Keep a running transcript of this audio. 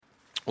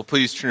Well,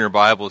 please turn your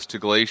Bibles to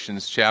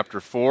Galatians chapter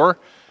 4.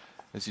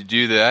 As you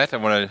do that, I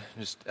want to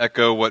just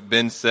echo what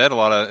Ben said. A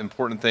lot of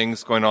important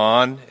things going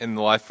on in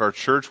the life of our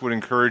church. Would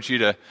encourage you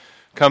to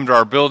come to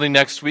our building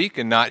next week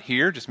and not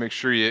here. Just make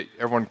sure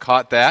everyone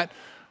caught that.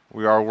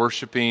 We are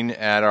worshiping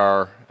at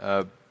our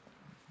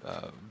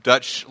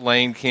Dutch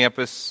Lane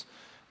campus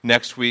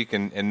next week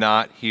and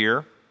not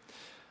here.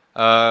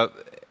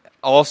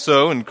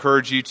 Also,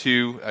 encourage you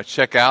to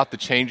check out the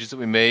changes that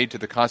we made to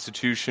the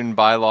Constitution,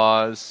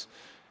 bylaws,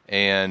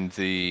 and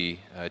the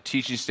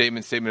teaching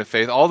statement of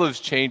faith. All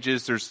those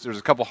changes, there's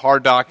a couple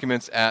hard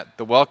documents at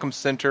the Welcome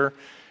Center,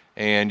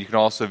 and you can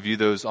also view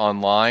those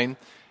online.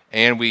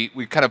 And we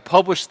kind of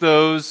published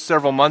those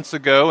several months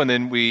ago, and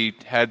then we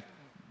had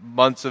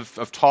months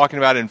of talking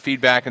about it and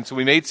feedback, and so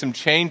we made some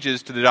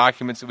changes to the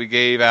documents that we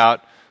gave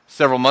out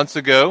several months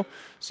ago.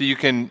 So you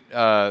can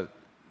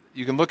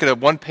look at a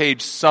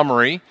one-page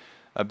summary.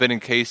 Ben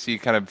and Casey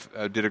kind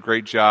of did a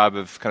great job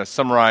of kind of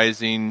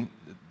summarizing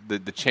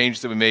the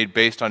changes that we made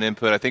based on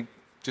input. I think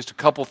just a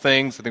couple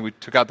things. I think we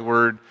took out the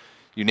word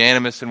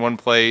unanimous in one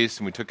place,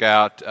 and we took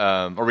out,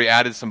 or we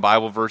added some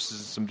Bible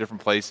verses in some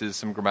different places,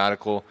 some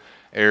grammatical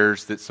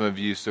errors that some of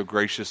you so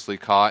graciously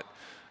caught.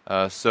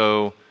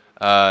 Nothing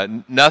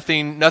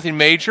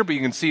major, but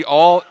you can see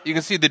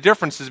the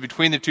differences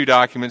between the two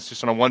documents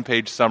just on a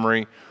one-page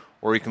summary,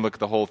 or you can look at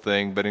the whole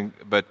thing.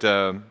 But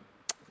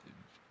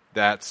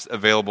that's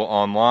available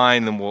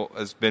online, and we'll,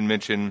 as Ben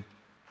mentioned,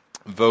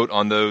 vote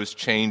on those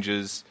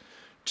changes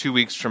 2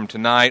 weeks from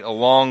tonight,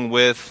 along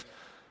with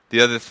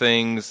the other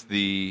things,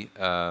 the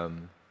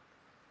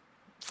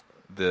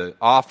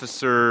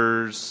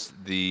officers,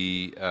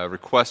 the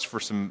request for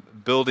some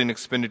building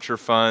expenditure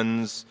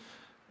funds,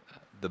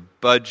 the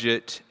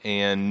budget,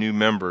 and new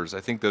members. I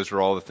think those are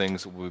all the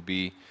things that we'll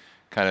be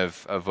kind of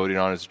voting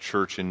on as a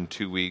church in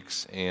 2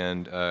 weeks,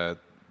 and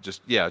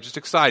just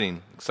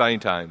exciting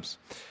times.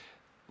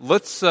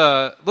 Let's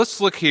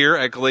look here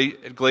at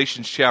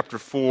Galatians chapter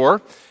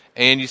 4,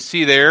 and you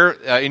see there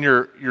in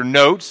your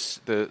notes,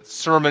 the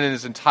sermon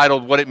is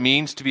entitled "What It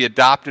Means to Be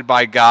Adopted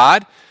by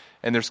God,"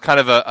 and there's kind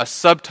of a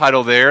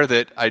subtitle there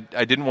that I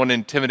didn't want to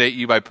intimidate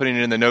you by putting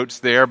it in the notes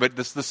there, but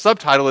the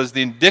subtitle is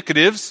 "The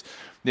Indicatives,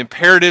 the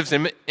Imperatives,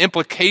 and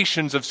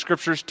Implications of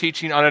Scripture's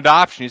Teaching on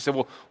Adoption." You said,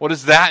 well, what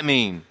does that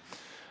mean?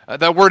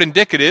 That word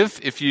indicative,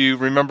 if you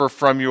remember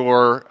from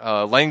your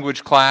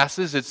language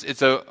classes,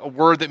 it's a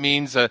word that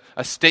means a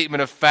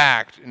statement of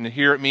fact. And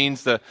here it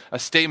means a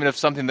statement of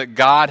something that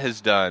God has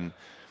done.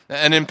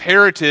 An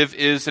imperative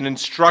is an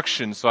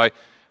instruction. So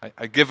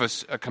I give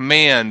us a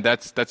command,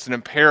 that's an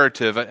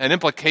imperative. An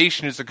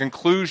implication is a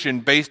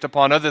conclusion based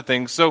upon other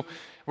things. So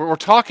we're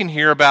talking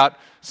here about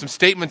some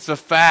statements of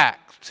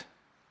fact.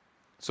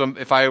 So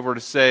if I were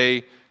to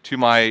say to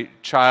my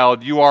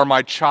child, "You are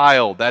my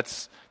child,"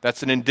 that's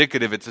an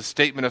indicative. It's a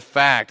statement of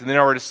fact. And then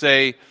I were to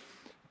say,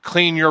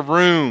 "Clean your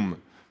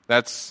room,"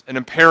 that's an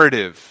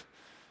imperative.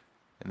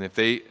 And if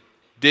they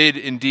did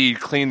indeed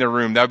clean their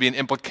room, that would be an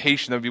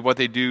implication. That would be what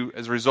they do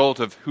as a result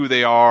of who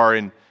they are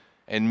and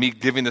me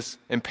giving this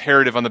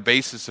imperative on the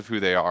basis of who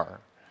they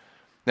are.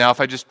 Now, if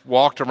I just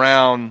walked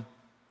around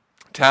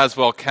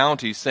Tazewell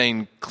County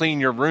saying, "Clean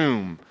your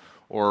room,"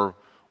 or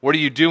 "What are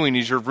you doing?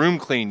 Is your room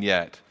clean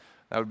yet?"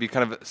 That would be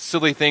kind of a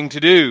silly thing to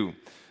do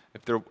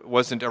if there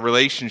wasn't a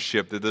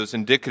relationship, that those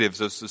indicatives,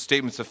 those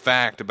statements of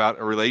fact about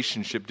a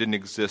relationship didn't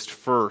exist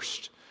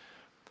first.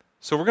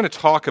 So we're going to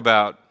talk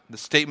about the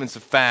statements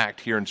of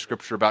fact here in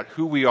Scripture about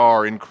who we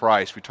are in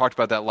Christ. We talked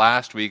about that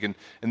last week, and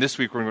this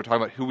week we're going to talk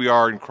about who we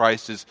are in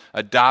Christ as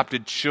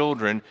adopted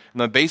children.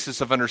 And on the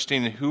basis of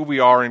understanding who we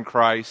are in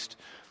Christ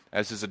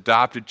as His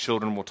adopted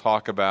children, we'll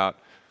talk about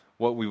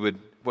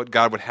what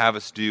God would have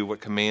us do,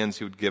 what commands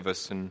He would give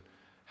us, and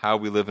how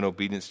we live in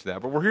obedience to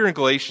that. But we're here in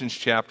Galatians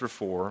chapter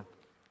 4.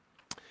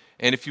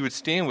 And if you would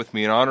stand with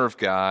me in honor of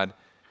God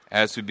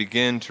as we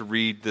begin to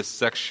read this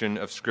section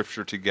of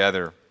Scripture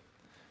together.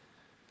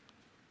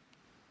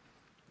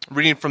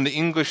 Reading from the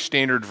English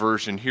Standard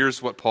Version,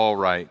 here's what Paul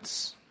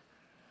writes.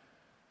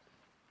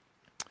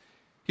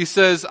 He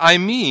says, "I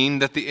mean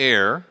that the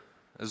heir,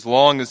 as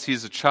long as he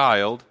is a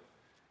child,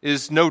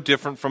 is no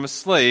different from a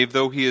slave,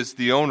 though he is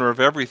the owner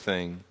of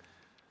everything.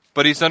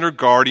 But he's under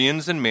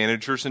guardians and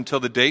managers until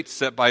the date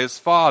set by his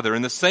father.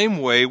 In the same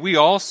way, we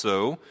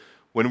also,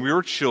 when we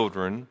were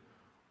children,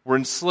 were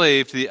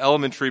enslaved to the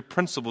elementary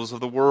principles of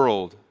the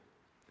world.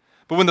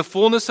 But when the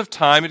fullness of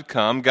time had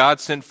come, God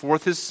sent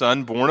forth His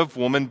Son, born of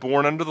woman,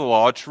 born under the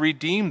law, to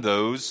redeem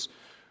those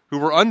who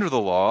were under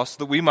the law, so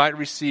that we might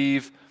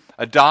receive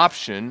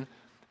adoption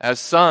as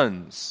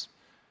sons.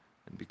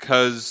 And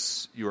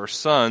because you are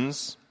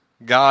sons,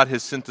 God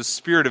has sent the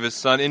Spirit of His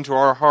Son into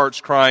our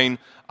hearts, crying,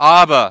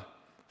 'Abba,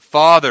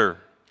 Father.'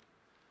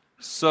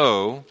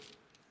 So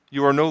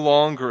you are no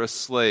longer a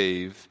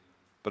slave,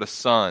 but a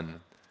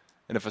son.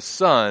 And if a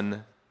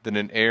son, then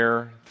an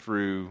heir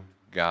through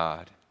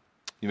God."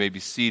 You may be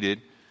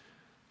seated.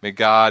 May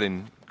God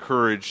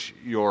encourage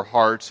your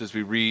hearts as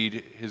we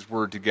read His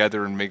Word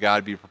together, and may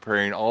God be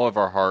preparing all of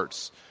our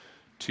hearts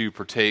to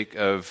partake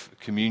of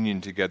communion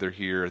together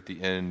here at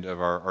the end of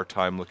our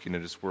time looking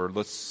at His Word.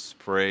 Let's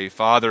pray.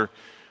 Father,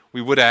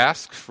 we would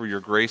ask for your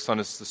grace on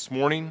us this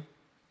morning.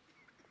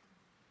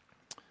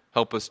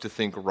 Help us to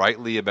think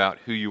rightly about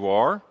who you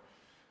are,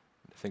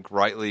 think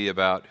rightly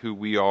about who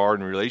we are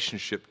in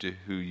relationship to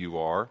who you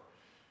are.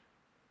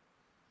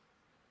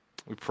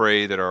 We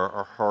pray that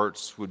our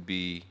hearts would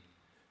be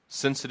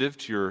sensitive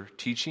to your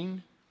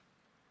teaching.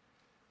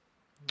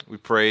 We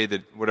pray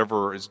that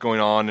whatever is going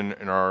on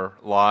in our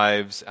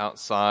lives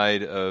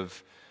outside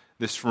of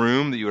this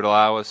room, that you would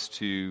allow us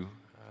to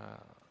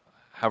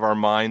have our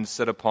minds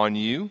set upon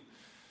you,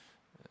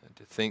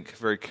 to think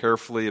very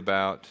carefully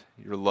about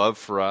your love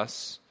for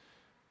us,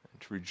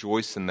 and to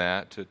rejoice in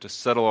that, to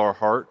settle our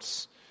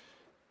hearts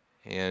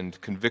and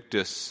convict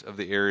us of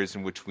the areas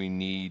in which we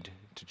need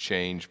to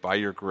change by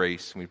your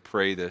grace. And we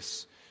pray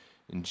this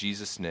in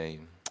Jesus'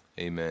 name.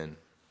 Amen.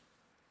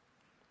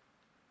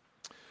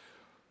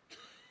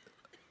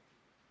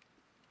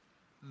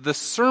 The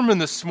sermon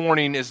this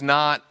morning is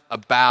not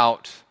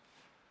about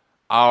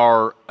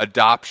our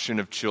adoption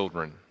of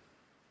children.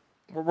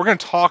 We're going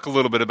to talk a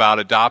little bit about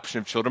adoption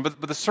of children,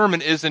 but the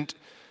sermon isn't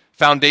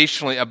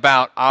foundationally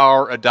about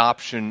our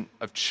adoption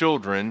of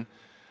children.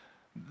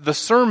 The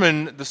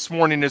sermon this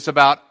morning is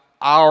about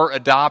our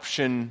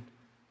adoption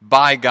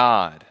by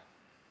God.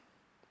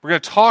 We're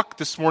going to talk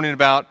this morning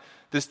about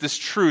this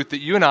truth that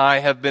you and I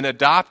have been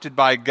adopted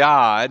by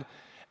God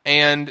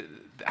and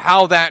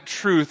how that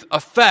truth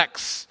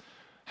affects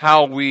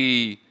how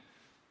we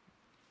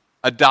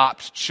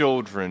adopt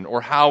children,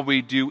 or how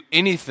we do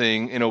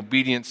anything in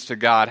obedience to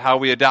God, how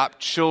we adopt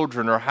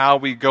children, or how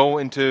we go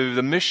into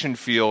the mission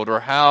field, or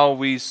how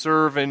we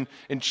serve in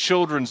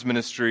children's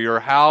ministry, or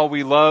how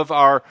we love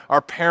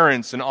our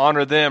parents and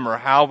honor them, or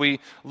how we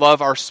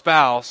love our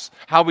spouse,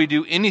 how we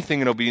do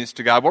anything in obedience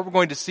to God. What we're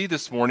going to see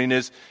this morning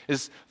is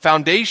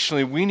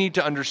foundationally we need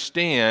to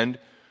understand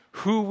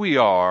who we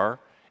are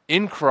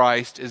in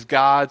Christ as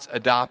God's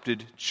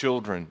adopted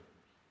children.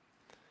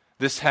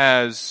 This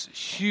has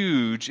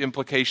huge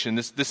implication.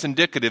 This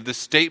indicative, this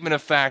statement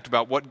of fact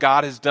about what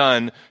God has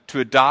done to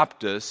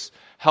adopt us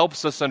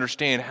helps us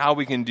understand how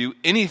we can do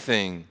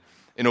anything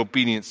in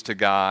obedience to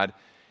God,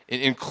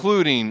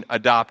 including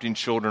adopting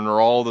children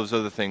or all those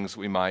other things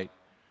we might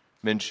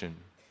mention.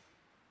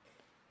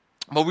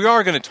 But we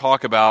are going to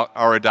talk about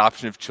our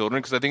adoption of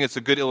children because I think it's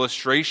a good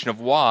illustration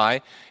of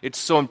why it's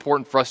so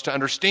important for us to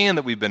understand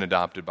that we've been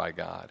adopted by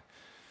God.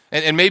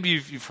 And maybe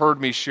you've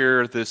heard me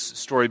share this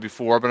story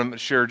before, but I'm going to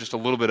share just a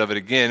little bit of it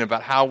again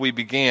about how we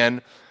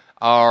began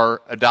our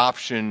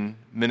adoption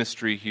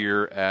ministry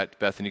here at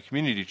Bethany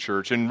Community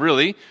Church. And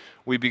really,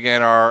 we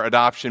began our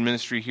adoption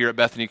ministry here at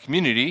Bethany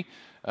Community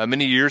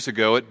many years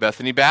ago at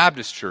Bethany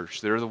Baptist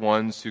Church. They're the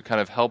ones who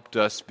kind of helped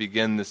us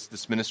begin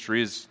this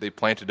ministry. As they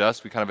planted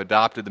us, we kind of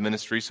adopted the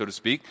ministry, so to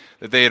speak,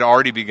 that they had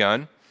already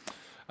begun.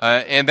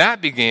 And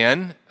that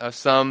began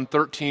some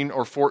 13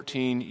 or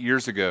 14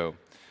 years ago.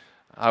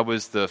 I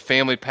was the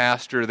family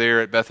pastor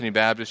there at Bethany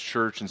Baptist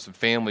Church, and some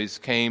families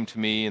came to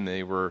me, and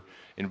they were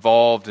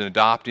involved in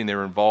adopting, they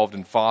were involved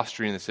in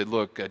fostering. They said,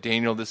 look,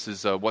 Daniel, this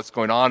is what's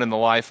going on in the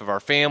life of our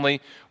family.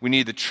 We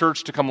need the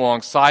church to come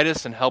alongside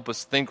us and help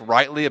us think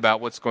rightly about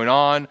what's going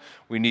on.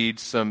 We need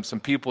some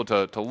people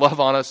to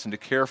love on us and to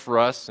care for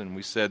us. And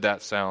we said,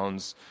 that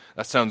sounds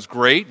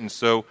great. And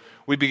so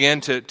we began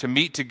to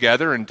meet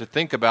together and to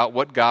think about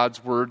what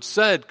God's Word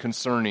said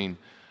concerning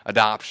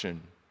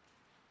adoption.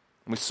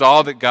 We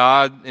saw that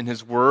God in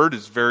His Word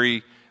is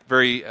very,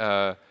 He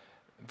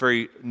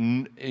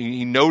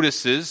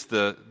notices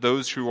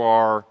those who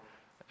are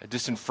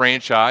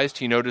disenfranchised.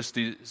 He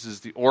notices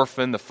the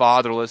orphan, the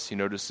fatherless. He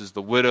notices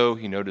the widow.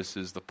 He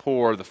notices the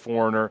poor, the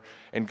foreigner.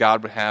 And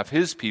God would have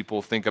His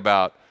people think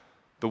about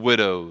the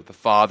widow, the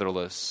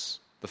fatherless,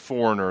 the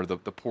foreigner, the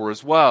poor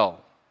as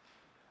well.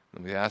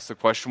 And we asked the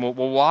question, well,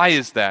 why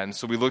is that? And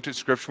so we looked at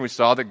Scripture and we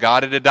saw that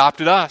God had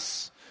adopted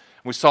us.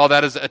 We saw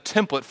that as a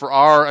template for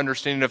our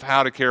understanding of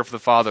how to care for the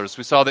fatherless.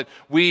 We saw that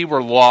we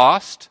were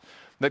lost,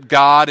 that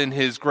God in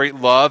His great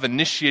love,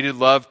 initiated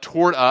love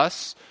toward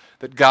us,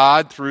 that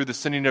God, through the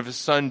sending of His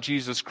Son,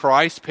 Jesus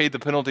Christ, paid the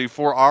penalty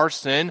for our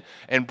sin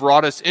and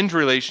brought us into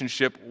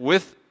relationship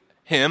with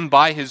Him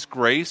by His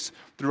grace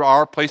through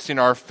our placing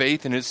our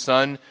faith in His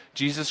Son,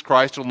 Jesus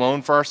Christ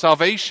alone for our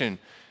salvation.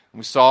 And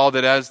we saw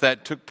that as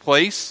that took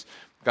place,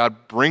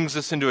 God brings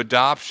us into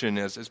adoption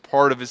as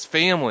part of His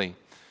family.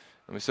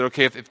 And we said,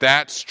 okay, if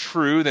that's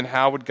true, then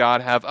how would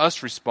God have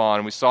us respond?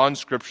 And we saw in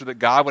Scripture that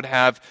God would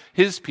have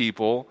His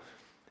people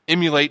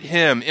emulate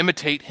Him,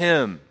 imitate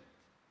Him.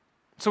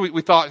 So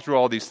we thought through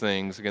all these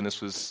things. Again, this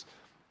was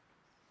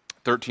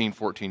 13,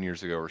 14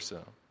 years ago or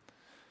so.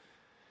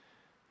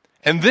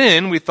 And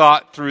then we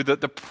thought through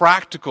the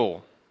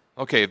practical.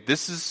 Okay,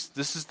 this is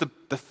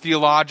the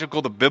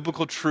theological, the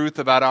biblical truth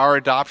about our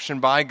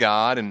adoption by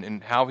God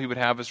and how He would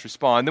have us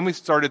respond. Then we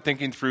started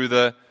thinking through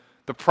the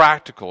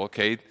practical.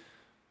 Okay,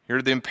 here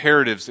are the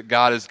imperatives that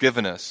God has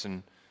given us,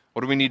 and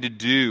what do we need to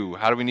do?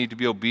 How do we need to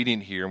be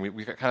obedient here? And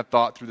we kind of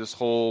thought through this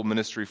whole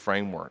ministry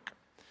framework.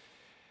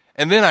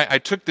 And then I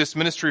took this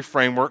ministry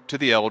framework to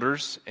the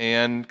elders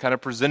and kind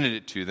of presented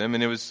it to them,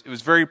 and it was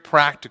very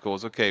practical. It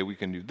was, okay, we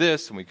can do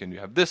this, and we can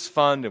have this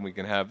fund, and we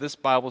can have this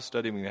Bible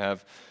study, and we can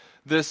have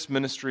this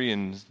ministry,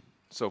 and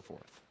so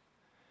forth.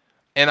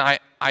 And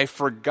I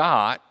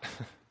forgot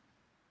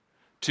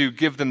to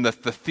give them the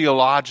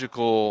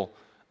theological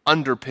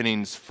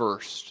underpinnings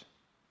first.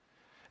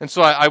 And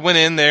so I went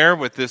in there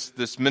with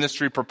this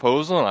ministry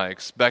proposal, and I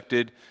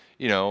expected,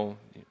 a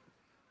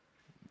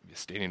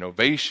standing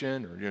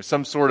ovation or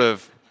some sort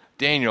of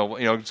Daniel,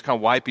 just kind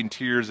of wiping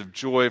tears of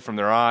joy from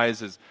their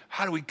eyes as,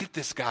 how do we get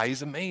this guy?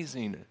 He's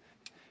amazing.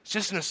 He's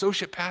just an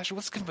associate pastor.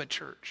 Let's give him a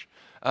church.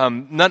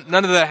 None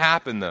of that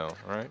happened, though,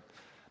 right?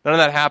 None of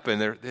that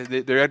happened.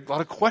 They had a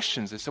lot of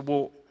questions. They said,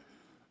 well,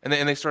 and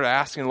they started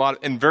asking a lot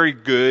and very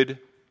good,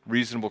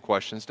 reasonable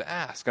questions to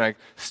ask. And I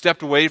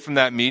stepped away from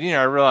that meeting, and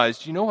I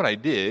realized, you know what I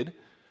did?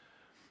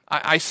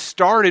 I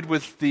started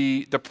with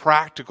the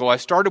practical. I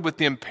started with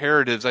the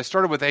imperatives. I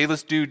started with, hey,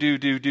 let's do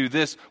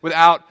this,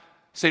 without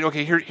saying,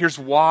 okay, here's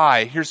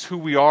why. Here's who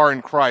we are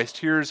in Christ.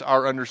 Here's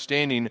our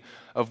understanding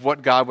of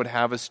what God would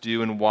have us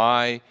do and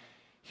why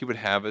He would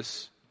have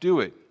us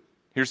do it.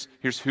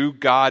 Here's who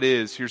God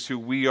is. Here's who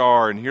we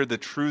are, and here are the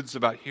truths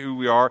about who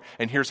we are,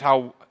 and here's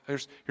how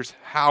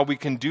we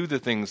can do the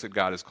things that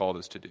God has called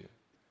us to do.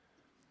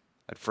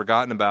 I'd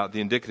forgotten about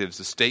the indicatives,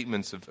 the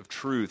statements of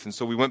truth. And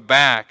so we went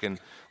back and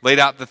laid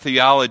out the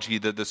theology,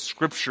 the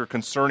scripture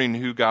concerning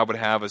who God would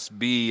have us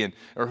be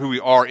or who we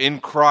are in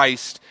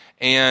Christ.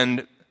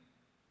 And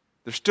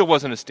there still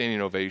wasn't a standing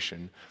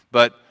ovation.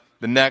 But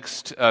the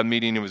next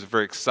meeting, it was a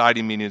very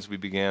exciting meeting as we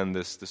began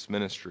this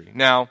ministry.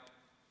 Now,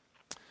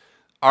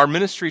 our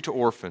ministry to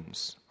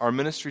orphans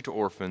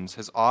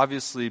has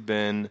obviously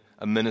been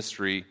a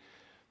ministry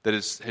that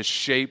has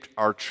shaped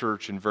our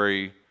church in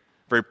very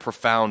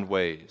profound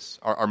ways,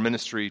 our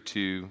ministry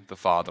to the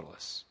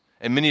fatherless.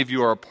 And many of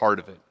you are a part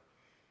of it.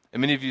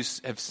 And many of you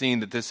have seen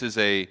that this is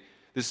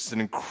an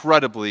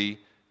incredibly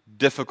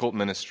difficult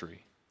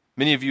ministry.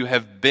 Many of you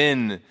have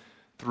been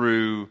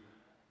through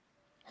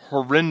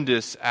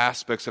horrendous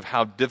aspects of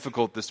how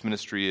difficult this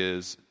ministry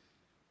is.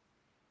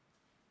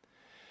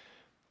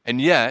 And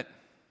yet,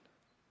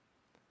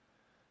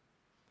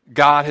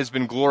 God has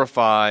been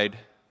glorified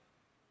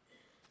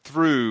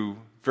through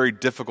very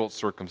difficult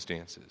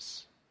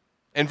circumstances.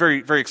 And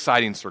very, very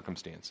exciting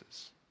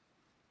circumstances.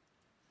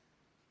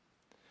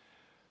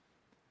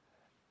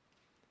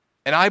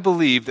 And I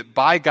believe that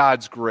by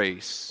God's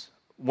grace,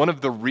 one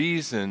of the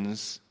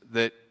reasons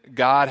that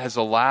God has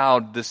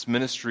allowed this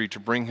ministry to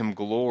bring Him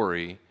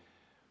glory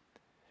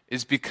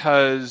is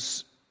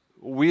because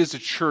we as a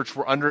church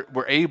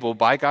we're able,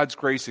 by God's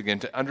grace again,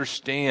 to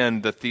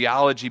understand the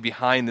theology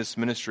behind this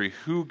ministry,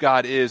 who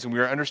God is, and we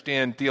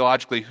understand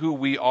theologically who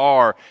we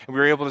are, and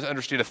we were able to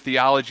understand a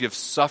theology of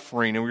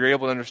suffering, and we were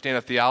able to understand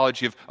a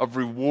theology of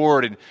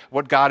reward and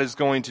what God is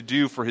going to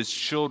do for His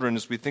children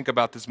as we think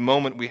about this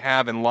moment we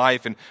have in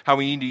life and how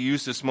we need to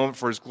use this moment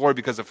for His glory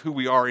because of who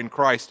we are in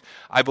Christ.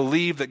 I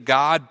believe that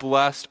God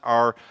blessed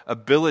our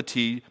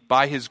ability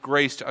by His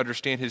grace to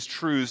understand His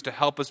truths to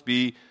help us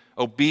be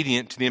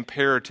obedient to the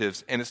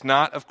imperatives. And it's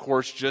not, of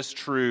course, just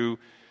true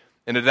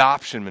in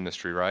adoption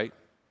ministry, right?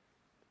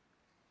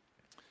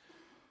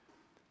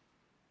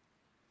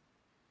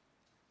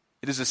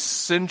 It is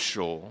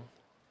essential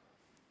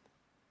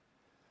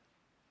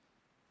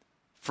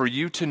for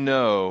you to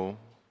know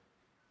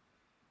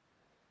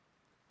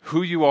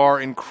who you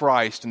are in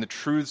Christ and the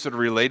truths that are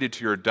related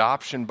to your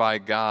adoption by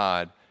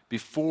God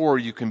before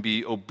you can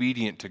be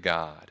obedient to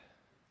God.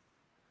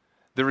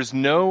 There is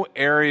no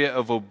area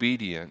of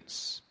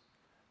obedience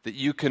that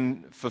you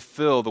can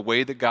fulfill the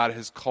way that God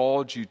has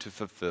called you to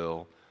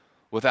fulfill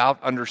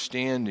without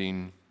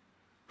understanding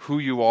who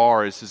you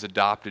are as His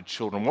adopted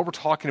children. What we're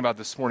talking about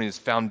this morning is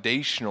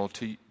foundational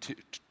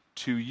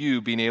to you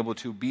being able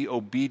to be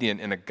obedient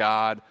in a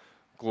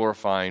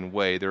God-glorifying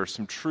way. There are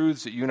some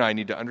truths that you and I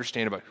need to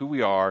understand about who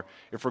we are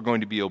if we're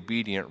going to be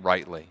obedient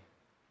rightly.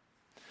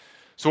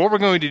 So what we're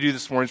going to do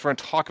this morning is we're going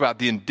to talk about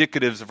the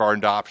indicatives of our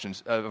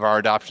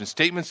adoption,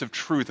 statements of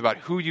truth about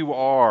who you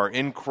are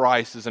in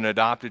Christ as an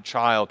adopted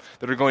child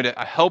that are going to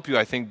help you,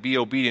 I think, be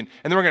obedient.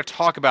 And then we're going to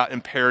talk about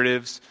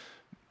imperatives,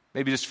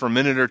 maybe just for a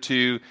minute or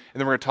two,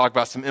 and then we're going to talk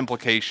about some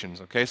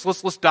implications. Okay, so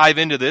let's dive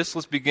into this.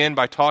 Let's begin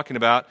by talking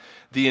about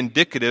the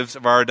indicatives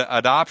of our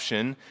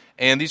adoption.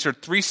 And these are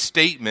three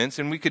statements,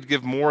 and we could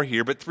give more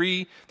here, but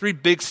three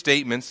big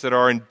statements that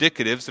are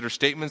indicatives, that are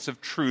statements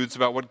of truths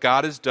about what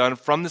God has done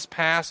from this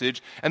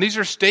passage. And these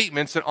are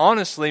statements that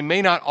honestly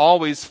may not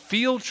always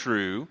feel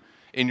true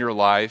in your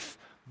life,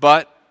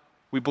 but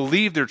we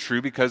believe they're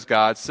true because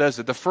God says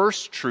it. The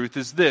first truth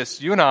is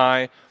this: you and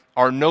I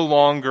are no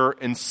longer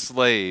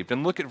enslaved.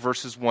 And look at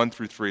verses 1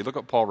 through 3. Look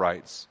what Paul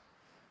writes.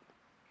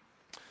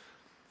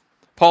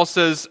 Paul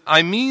says,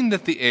 I mean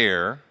that the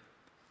heir,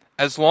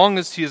 as long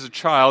as he is a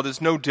child,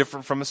 is no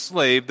different from a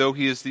slave, though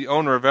he is the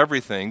owner of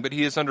everything, but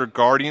he is under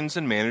guardians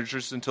and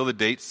managers until the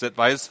date set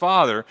by his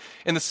father.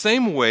 In the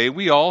same way,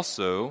 we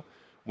also,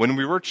 when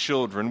we were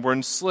children, were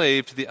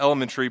enslaved to the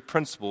elementary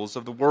principles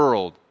of the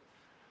world.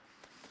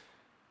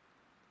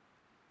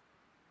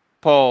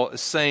 Paul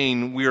is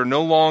saying we are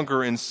no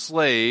longer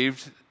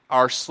enslaved.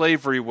 Our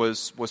slavery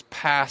was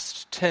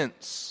past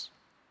tense.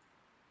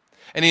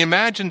 And he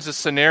imagines a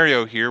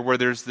scenario here where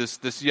there's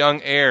this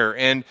young heir,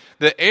 and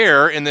the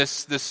heir in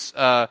this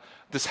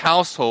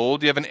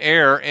household, you have an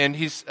heir, and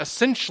he's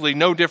essentially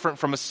no different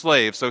from a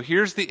slave. So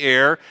here's the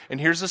heir, and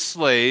here's a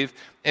slave,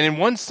 and in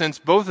one sense,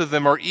 both of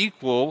them are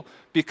equal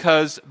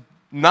because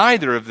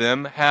neither of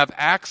them have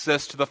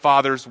access to the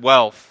father's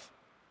wealth.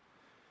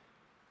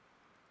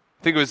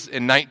 I think it was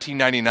in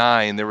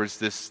 1999, there was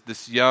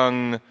this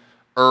young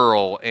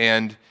earl,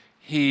 and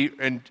he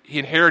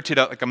inherited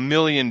like $1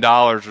 million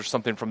or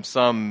something from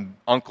some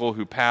uncle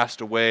who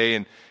passed away,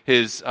 and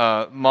his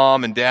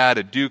mom and dad,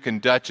 a duke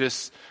and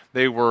duchess,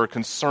 they were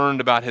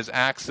concerned about his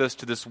access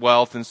to this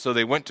wealth, and so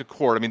they went to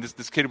court. I mean,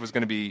 this kid was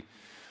going to be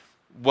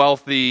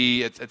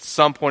wealthy at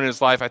some point in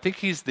his life. I think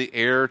he's the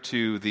heir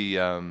to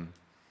the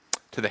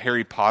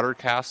Harry Potter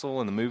castle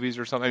in the movies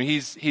or something. I mean,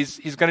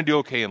 he's going to do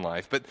okay in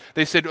life. But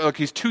they said, look,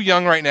 he's too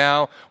young right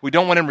now. We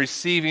don't want him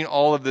receiving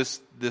all of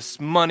this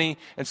money.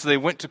 And so they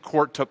went to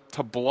court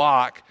to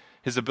block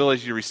his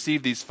ability to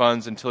receive these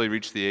funds until he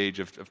reached the age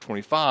of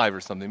 25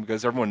 or something,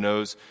 because everyone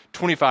knows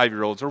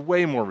 25-year-olds are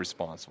way more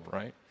responsible,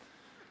 right?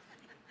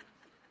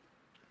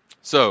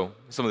 So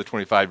some of the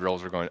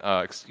 25-year-olds are going,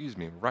 excuse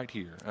me, right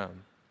here.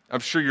 I'm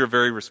sure you're a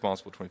very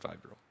responsible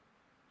 25-year-old.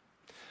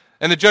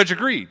 And the judge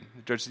agreed.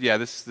 The judge said, yeah,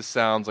 this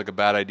sounds like a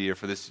bad idea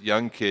for this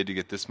young kid to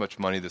get this much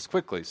money this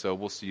quickly, so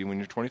we'll see you when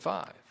you're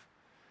 25.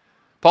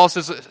 Paul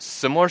says a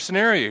similar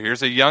scenario.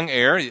 Here's a young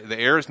heir. The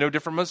heir is no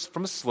different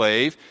from a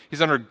slave.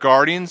 He's under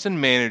guardians and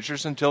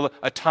managers until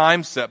a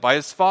time set by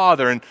his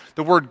father. And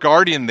the word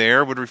guardian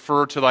there would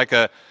refer to like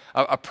a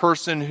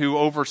person who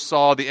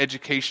oversaw the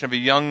education of a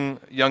young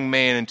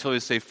man until he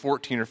was, say,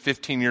 14 or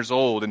 15 years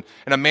old. And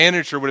a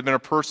manager would have been a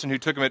person who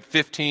took him at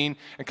 15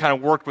 and kind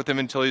of worked with him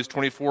until he was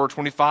 24 or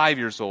 25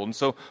 years old. And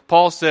so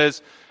Paul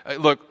says,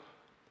 look,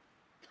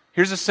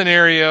 here's a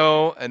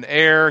scenario, an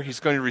heir, he's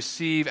going to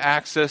receive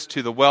access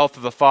to the wealth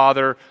of the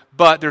father,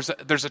 but there's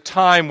a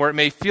time where it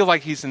may feel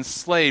like he's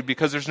enslaved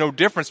because there's no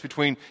difference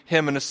between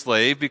him and a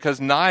slave, because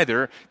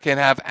neither can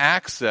have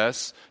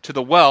access to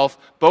the wealth.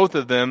 Both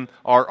of them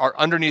are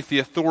underneath the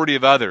authority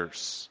of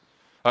others.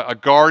 A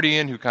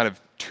guardian who kind of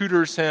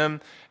tutors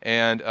him,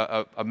 and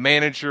a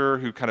manager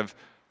who kind of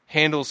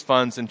handles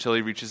funds until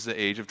he reaches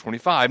the age of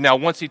 25. Now,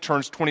 once he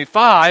turns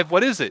 25,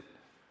 what is it?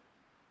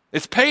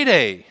 It's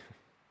payday.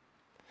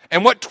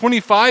 And what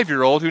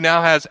 25-year-old who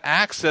now has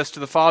access to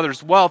the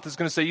father's wealth is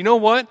going to say, you know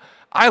what?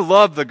 I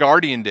love the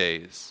guardian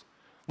days.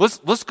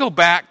 Let's go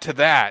back to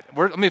that.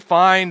 Let me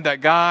find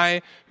that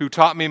guy who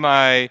taught me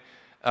my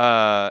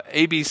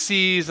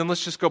ABCs, and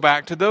let's just go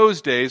back to those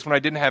days when I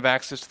didn't have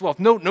access to the wealth.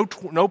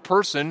 No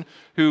person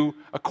who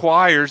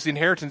acquires the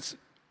inheritance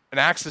and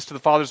access to the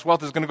father's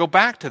wealth is going to go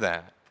back to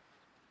that.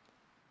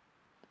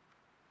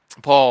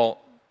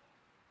 Paul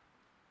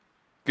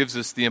gives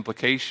us the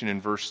implication in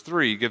verse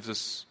 3. He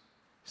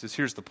says,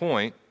 here's the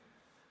point.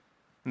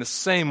 In the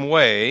same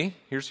way,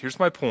 here's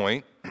my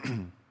point.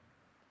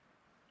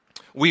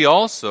 We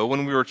also,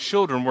 when we were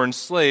children, were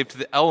enslaved to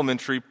the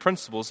elementary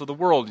principles of the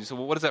world. You say,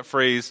 well, what does that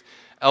phrase,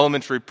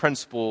 elementary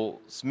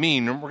principles,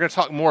 mean? And we're going to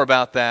talk more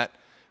about that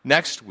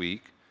next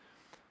week.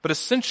 But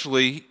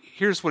essentially,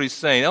 here's what he's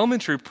saying.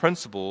 Elementary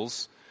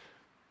principles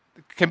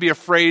can be a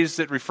phrase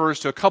that refers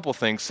to a couple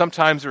things.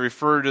 Sometimes it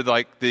refers to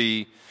like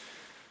the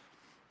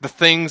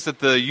things that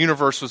the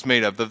universe was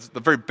made of, the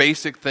very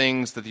basic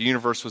things that the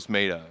universe was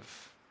made of.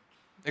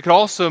 It could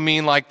also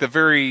mean like the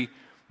very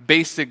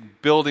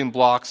basic building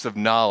blocks of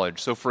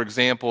knowledge. So, for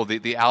example,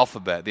 the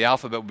alphabet. The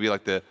alphabet would be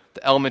like the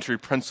elementary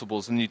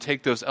principles, and you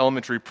take those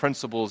elementary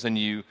principles and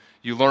you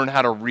learn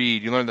how to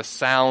read. You learn the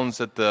sounds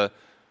that the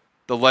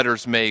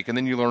letters make, and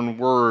then you learn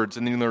words,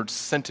 and then you learn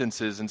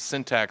sentences and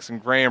syntax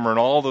and grammar and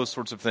all those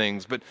sorts of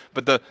things. But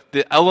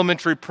the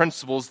elementary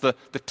principles, the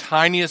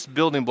tiniest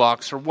building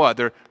blocks are what?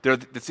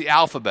 It's the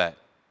alphabet.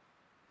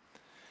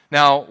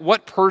 Now,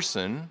 what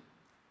person,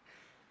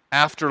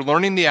 after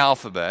learning the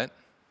alphabet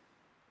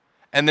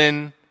and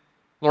then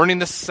learning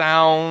the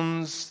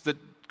sounds that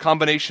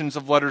combinations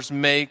of letters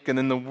make, and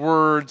then the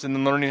words, and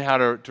then learning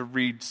how to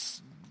read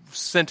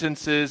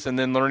sentences, and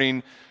then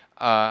learning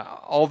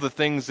all the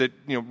things that,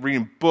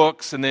 reading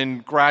books, and then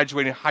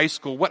graduating high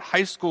school. What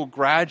high school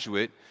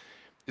graduate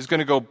is going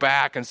to go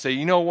back and say,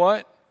 you know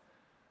what?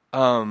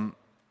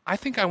 I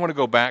think I want to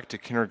go back to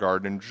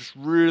kindergarten and just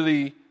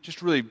really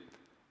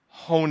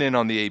hone in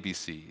on the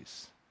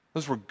ABCs.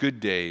 Those were good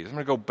days. I'm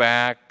going to go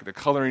back, the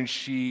coloring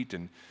sheet,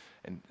 and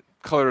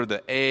color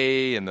the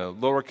A and the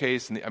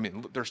lowercase,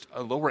 and there's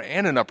a lower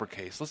and an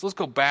uppercase. Let's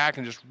go back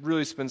and just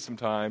really spend some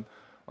time.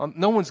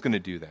 No one's going to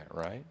do that,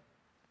 right?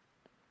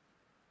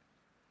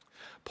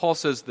 Paul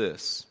says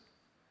this.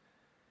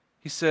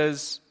 He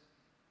says,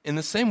 in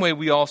the same way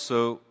we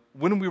also,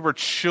 when we were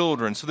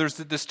children, so there's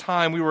this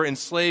time we were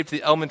enslaved to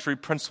the elementary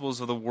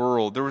principles of the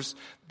world.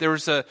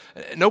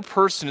 No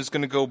person is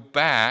going to go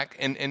back,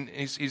 and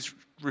he's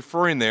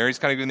referring there, he's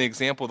kind of giving the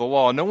example of the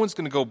law. No one's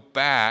going to go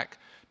back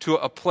to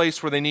a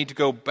place where they need to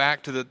go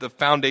back to the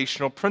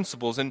foundational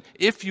principles. And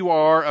if you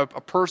are a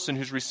person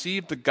who's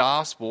received the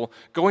gospel,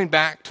 going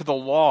back to the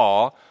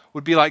law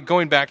would be like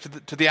going back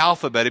to the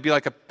alphabet. It'd be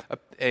like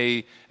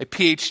a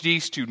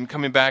PhD student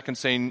coming back and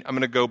saying, I'm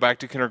going to go back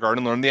to kindergarten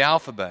and learn the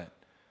alphabet.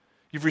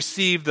 You've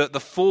received the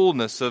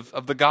fullness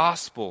of the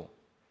gospel.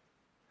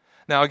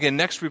 Now, again,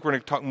 next week we're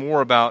going to talk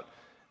more about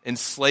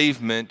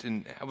enslavement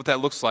and what that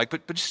looks like.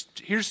 But just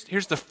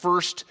here's the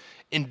first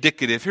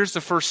indicative. Here's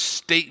the first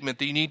statement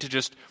that you need to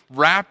just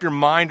wrap your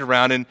mind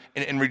around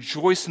and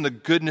rejoice in the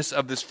goodness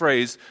of this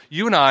phrase.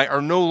 You and I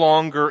are no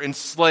longer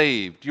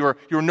enslaved. You're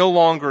no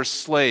longer a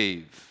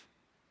slave.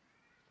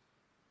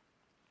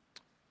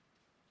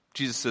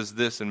 Jesus says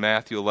this in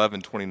Matthew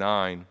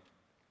 11:29.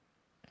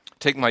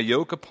 Take my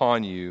yoke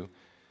upon you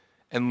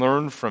and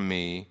learn from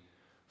me,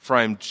 for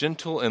I am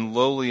gentle and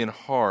lowly in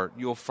heart.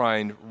 You'll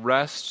find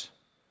rest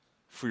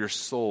for your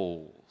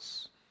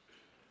souls.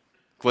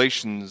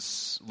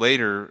 Galatians,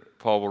 later,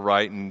 Paul will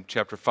write in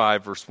chapter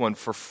 5, verse 1,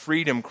 for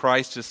freedom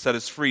Christ has set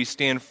us free.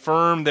 Stand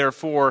firm,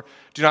 therefore.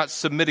 Do not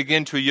submit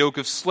again to a yoke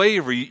of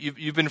slavery.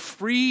 You've been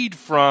freed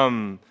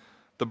from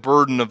the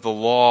burden of the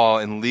law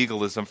and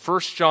legalism.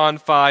 1 John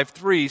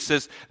 5:3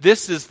 says,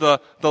 this is the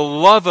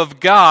love of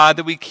God,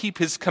 that we keep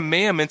His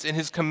commandments, and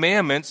His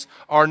commandments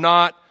are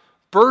not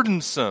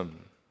burdensome.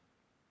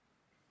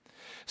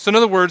 So in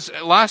other words,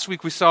 last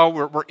week we saw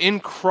we're in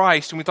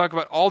Christ, and we talked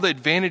about all the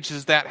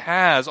advantages that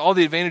has, all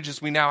the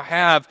advantages we now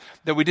have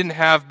that we didn't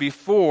have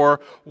before.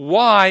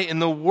 Why in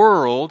the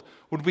world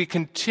would we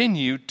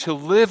continue to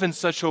live in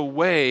such a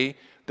way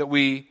that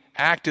we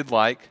acted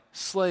like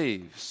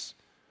slaves?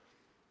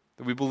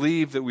 That we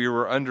believe that we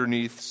were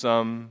underneath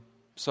some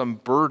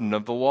burden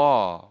of the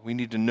law. We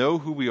need to know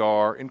who we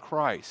are in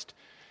Christ.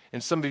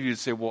 And some of you would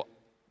say, well,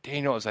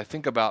 Daniel, as I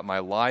think about my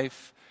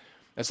life,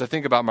 as I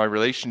think about my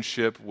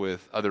relationship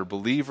with other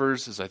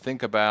believers, as I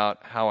think about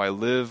how I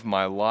live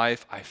my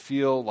life, I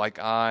feel like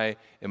I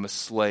am a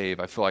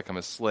slave. I feel like I'm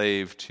a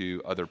slave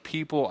to other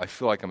people. I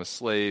feel like I'm a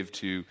slave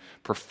to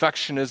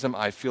perfectionism.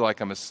 I feel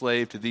like I'm a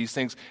slave to these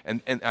things.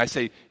 And I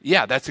say,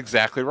 yeah, that's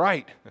exactly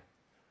right.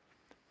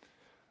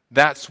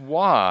 That's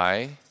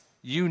why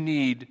you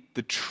need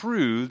the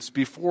truths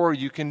before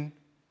you can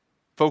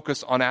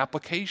focus on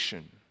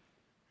application.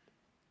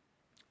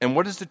 And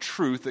what is the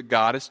truth that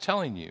God is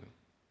telling you?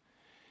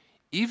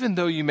 Even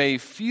though you may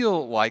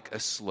feel like a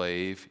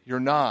slave, you're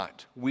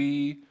not.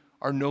 We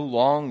are no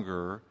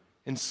longer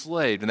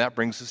enslaved. And that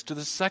brings us to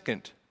the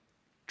second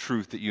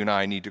truth that you and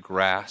I need to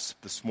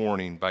grasp this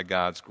morning by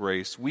God's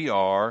grace. We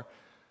are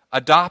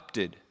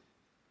adopted.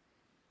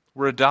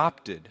 We're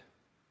adopted.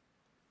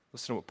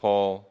 Listen to what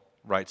Paul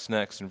writes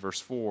next in verse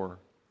 4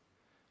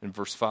 and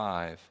verse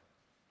 5.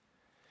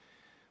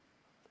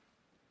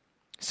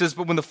 He says,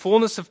 but when the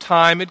fullness of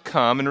time had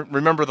come, and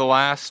remember the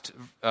last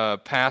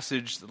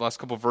passage, the last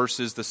couple of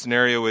verses, the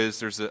scenario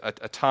is there's a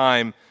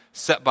time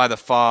set by the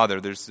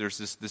Father. There's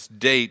this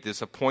date,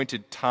 this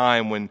appointed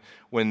time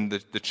when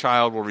the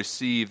child will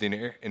receive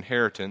the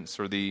inheritance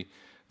or the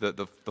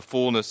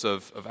fullness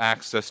of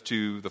access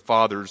to the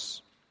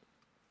Father's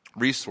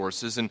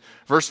resources. And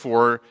verse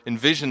 4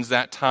 envisions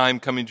that time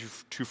coming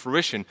to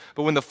fruition.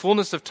 But when the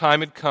fullness of time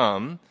had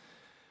come,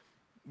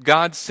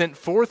 God sent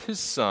forth His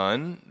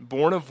Son,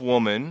 born of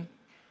woman,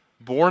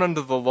 born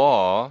under the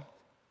law,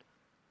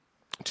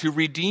 to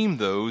redeem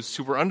those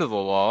who were under the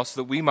law,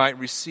 so that we might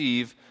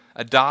receive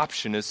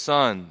adoption as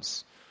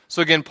sons.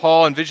 So again,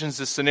 Paul envisions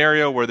this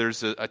scenario where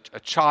there's a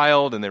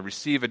child and they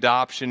receive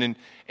adoption,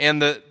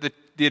 and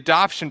the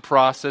adoption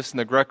process in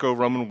the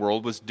Greco-Roman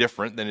world was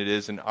different than it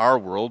is in our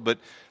world, but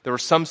there were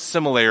some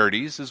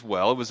similarities as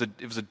well. It was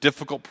a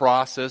difficult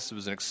process. It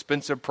was an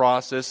expensive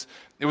process.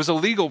 It was a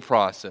legal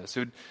process.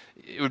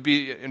 It would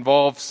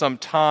involve some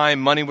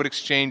time. Money would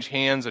exchange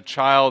hands. A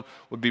child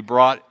would be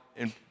brought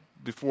in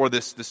before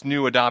this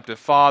new adoptive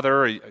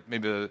father,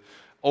 maybe an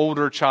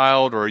older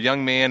child or a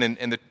young man,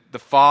 and the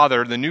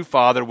father, the new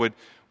father,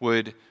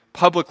 would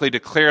publicly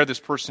declare this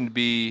person to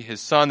be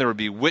his son. There would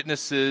be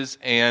witnesses,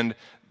 and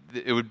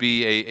it would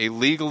be a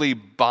legally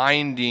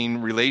binding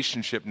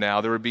relationship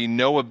now. There would be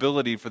no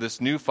ability for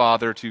this new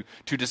father to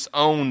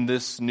disown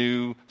this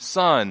new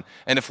son.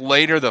 And if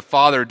later the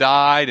father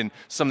died and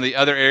some of the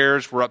other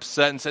heirs were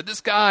upset and said,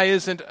 this guy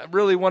isn't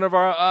really one of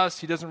us,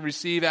 he doesn't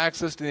receive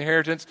access to the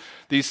inheritance,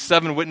 these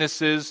 7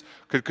 witnesses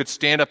could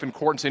stand up in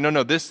court and say,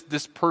 no,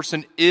 this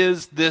person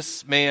is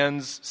this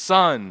man's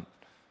son.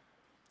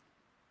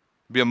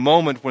 Be a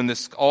moment when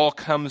this all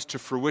comes to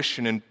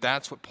fruition, and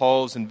that's what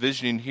Paul is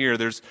envisioning here.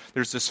 There's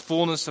this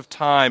fullness of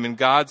time, and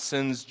God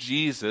sends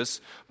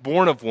Jesus,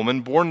 born of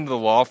woman, born into the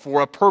law,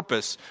 for a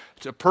purpose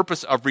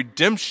of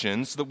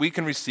redemption, so that we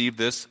can receive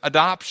this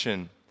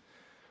adoption.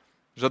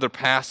 There's other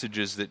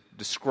passages that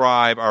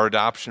describe our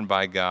adoption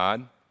by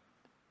God.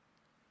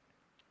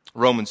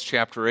 Romans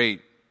chapter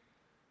 8,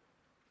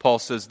 Paul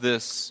says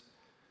this,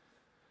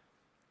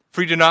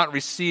 for you did not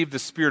receive the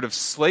spirit of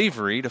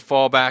slavery to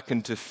fall back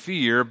into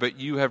fear, but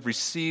you have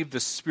received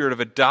the spirit of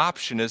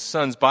adoption as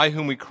sons, by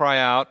whom we cry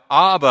out,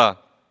 Abba,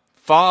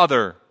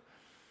 Father.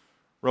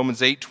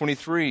 Romans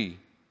 8:23.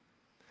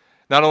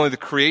 Not only the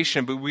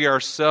creation, but we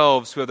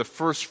ourselves who have the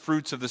first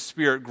fruits of the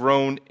Spirit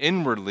groan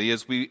inwardly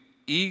as we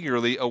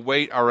eagerly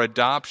await our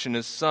adoption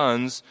as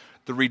sons,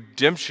 the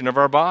redemption of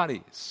our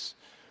bodies.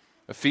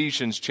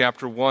 Ephesians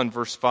chapter 1,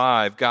 verse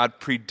 5, God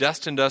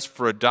predestined us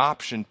for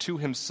adoption to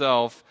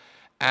himself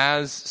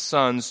as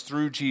sons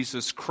through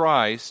Jesus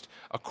Christ,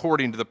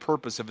 according to the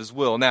purpose of his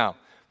will. Now,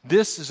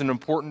 this is an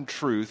important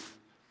truth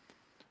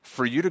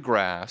for you to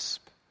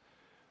grasp,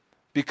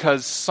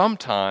 because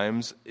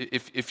sometimes,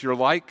 if you're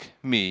like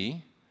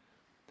me,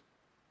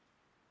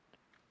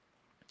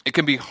 it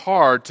can be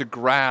hard to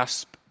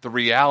grasp the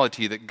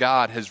reality that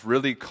God has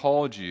really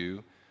called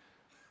you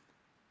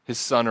his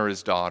son or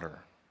his daughter.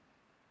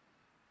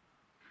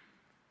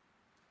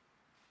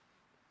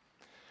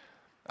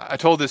 I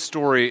told this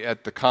story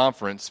at the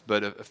conference,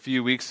 but a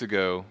few weeks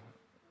ago,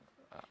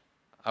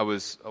 I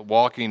was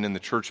walking in the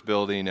church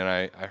building and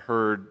I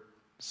heard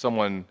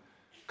someone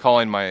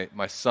calling my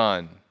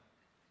son,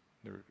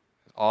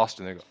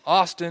 Austin. They go,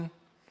 Austin.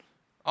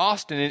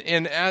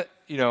 And a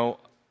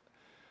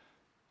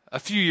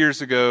few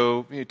years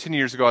ago, 10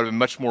 years ago, I'd have been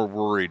much more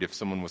worried if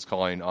someone was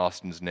calling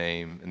Austin's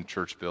name in the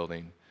church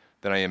building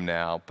than I am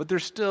now. But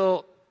there's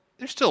still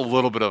a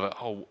little bit of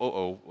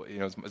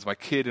is my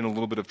kid in a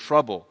little bit of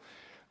trouble?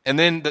 And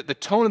then the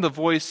tone of the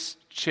voice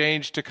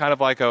changed to kind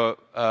of like a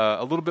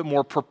little bit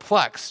more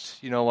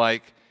perplexed,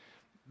 like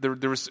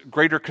there was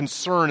greater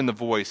concern in the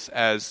voice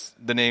as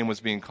the name was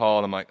being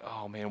called. I'm like,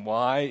 oh man,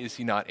 why is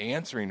he not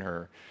answering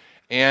her?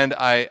 And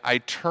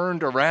I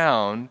turned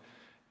around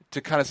to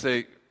kind of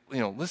say,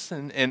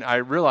 listen, and I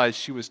realized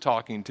she was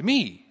talking to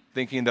me,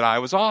 thinking that I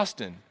was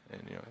Austin.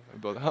 And we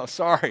both, oh,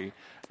 sorry.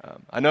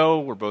 I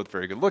know we're both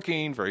very good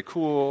looking, very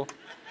cool,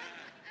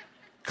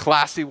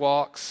 classy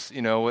walks,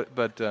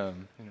 but so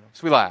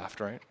we laughed,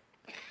 right?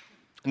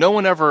 No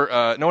one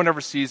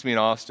ever sees me and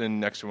Austin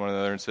next to one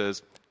another and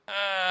says,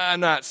 I'm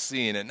not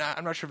seeing it.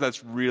 I'm not sure if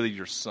that's really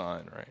your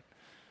son, right?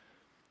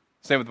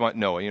 Same with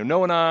Noah.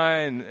 Noah and I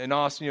and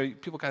Austin,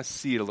 people kind of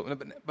see it a little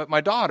bit. But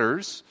my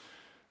daughters,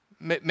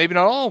 maybe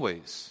not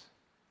always.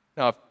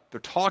 Now, if they're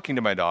talking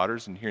to my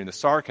daughters and hearing the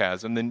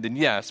sarcasm, then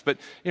yes. But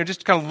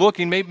just kind of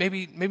looking,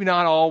 maybe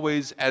not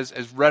always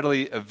as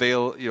readily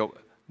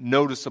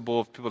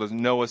noticeable if people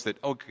doesn't know us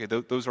that okay,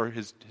 those are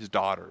his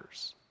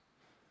daughters.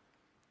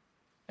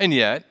 And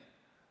yet,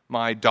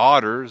 my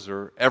daughters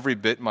are every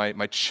bit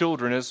my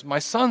children as my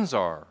sons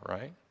are,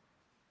 right?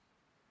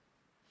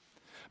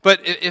 But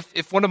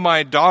if one of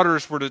my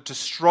daughters were to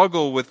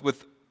struggle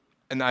with,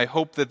 and I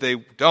hope that they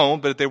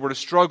don't, but if they were to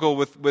struggle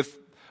with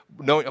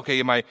knowing, okay,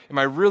 am I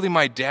really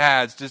my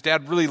dad's? Does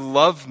dad really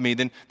love me?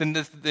 Then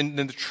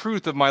the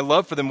truth of my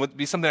love for them would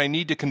be something I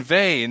need to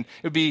convey, and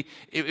it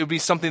would be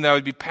something that I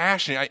would be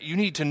passionate. You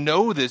need to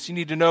know this. You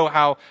need to know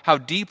how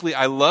deeply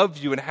I love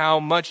you and how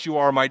much you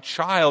are my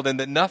child, and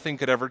that nothing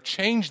could ever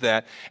change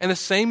that. And the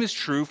same is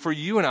true for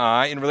you and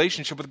I in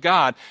relationship with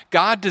God.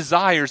 God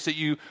desires that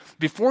you,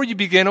 before you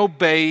begin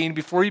obeying,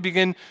 before you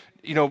begin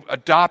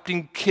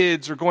adopting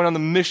kids or going on the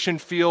mission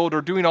field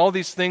or doing all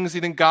these things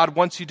you think God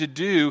wants you to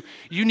do,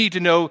 you need to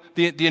know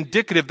the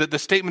indicative, the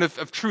statement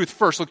of truth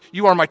first. Look,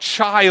 you are my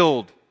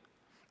child.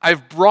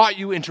 I've brought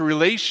you into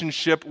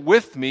relationship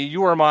with me.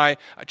 You are my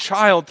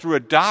child through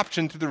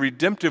adoption, through the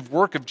redemptive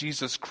work of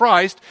Jesus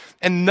Christ,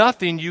 and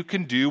nothing you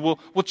can do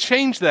will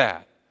change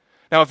that.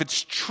 Now, if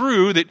it's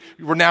true that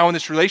we're now in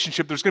this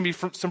relationship, there's going to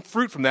be some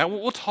fruit from that.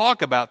 We'll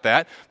talk about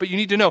that, but you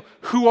need to know,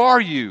 who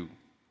are you?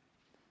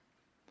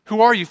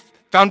 Who are you?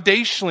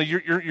 Foundationally,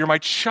 you're my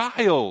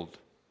child.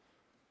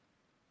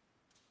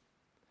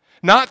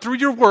 Not through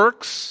your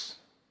works.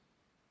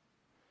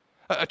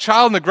 A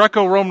child in the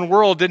Greco-Roman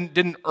world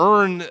didn't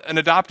earn an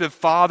adoptive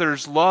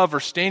father's love or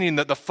standing,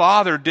 that the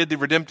father did the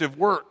redemptive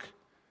work.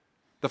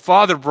 The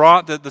father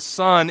brought the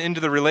son into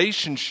the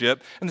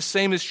relationship, and the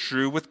same is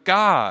true with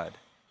God.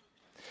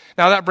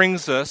 Now that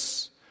brings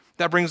us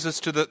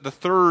to the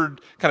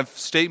third kind of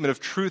statement of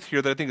truth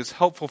here that I think is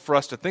helpful for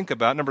us to think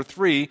about. Number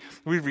 3,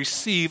 we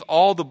receive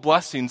all the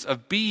blessings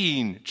of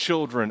being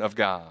children of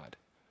God.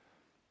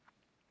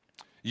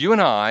 You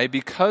and I,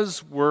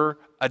 because we're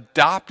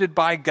adopted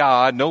by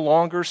God, no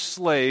longer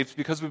slaves,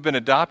 because we've been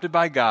adopted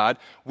by God,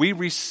 we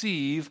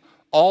receive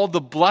all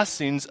the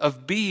blessings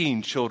of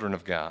being children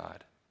of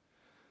God.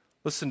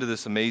 Listen to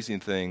this amazing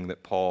thing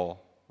that Paul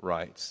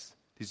writes,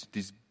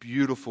 these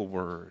beautiful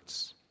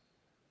words.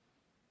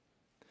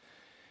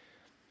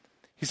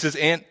 He says,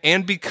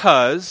 and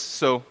because,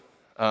 so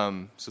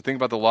think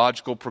about the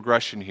logical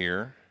progression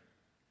here.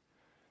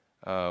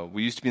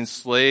 We used to be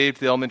enslaved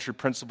to the elementary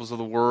principles of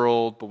the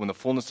world, but when the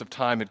fullness of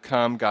time had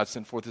come, God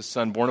sent forth his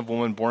son, born of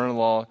woman, born under the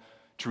law,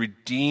 to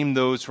redeem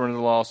those who are under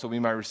the law so we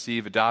might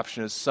receive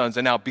adoption as sons.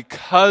 And now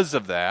because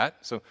of that,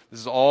 so this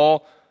is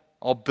all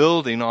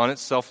building on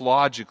itself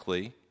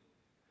logically,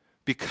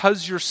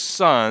 because you're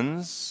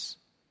sons,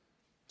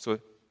 so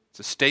it's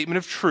a statement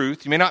of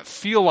truth. You may not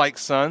feel like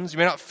sons, you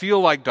may not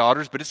feel like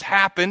daughters, but it's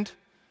happened.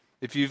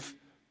 If you've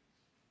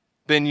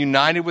been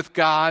united with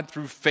God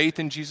through faith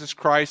in Jesus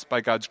Christ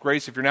by God's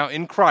grace. If you're now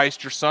in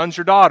Christ, your sons,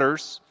 your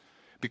daughters,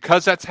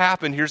 because that's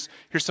happened, here's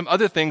some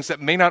other things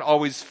that may not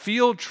always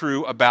feel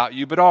true about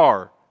you, but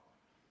are.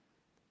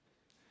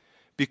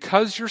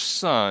 Because you're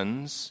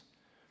sons,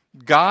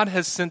 God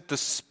has sent the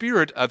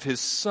Spirit of His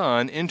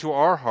Son into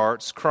our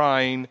hearts,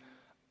 crying,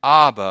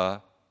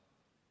 Abba,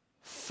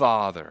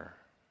 Father.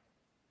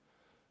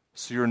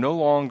 So you're no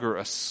longer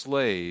a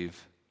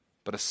slave,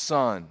 but a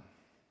son.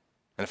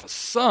 And if a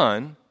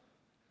son,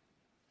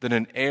 then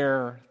an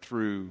heir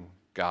through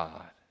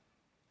God.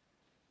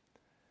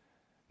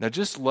 Now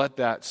just let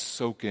that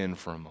soak in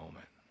for a moment.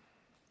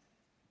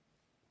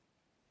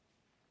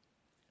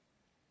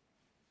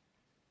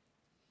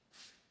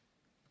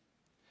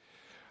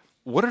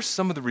 What are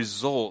some of the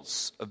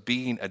results of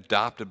being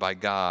adopted by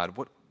God?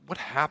 What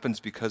happens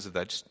because of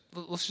that?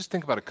 Let's just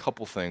think about a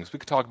couple things. We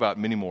could talk about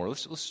many more.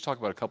 Let's just talk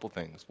about a couple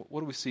things.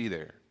 What do we see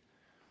there?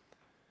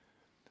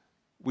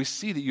 We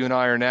see that you and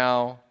I are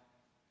now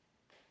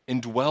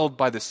indwelled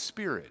by the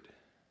Spirit.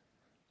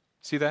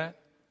 See that?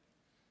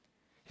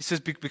 He says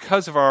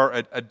because of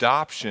our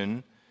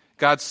adoption,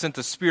 God sent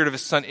the Spirit of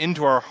His Son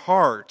into our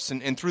hearts,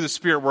 and through the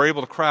Spirit we're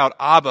able to cry out,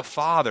 Abba,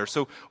 Father.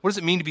 So what does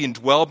it mean to be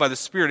indwelled by the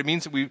Spirit? It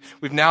means that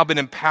we've now been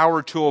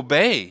empowered to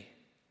obey.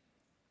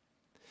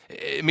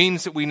 It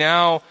means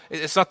that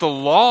it's not the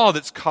law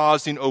that's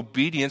causing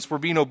obedience, we're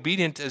being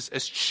obedient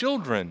as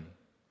children.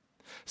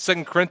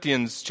 2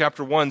 Corinthians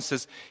chapter 1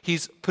 says,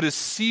 He's put His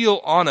seal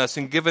on us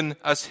and given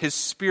us His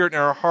Spirit in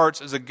our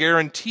hearts as a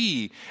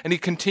guarantee. And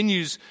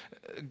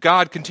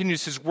God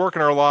continues His work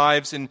in our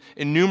lives in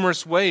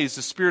numerous ways.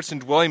 The Spirit's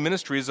indwelling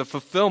ministry is a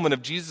fulfillment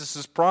of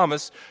Jesus'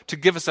 promise to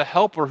give us a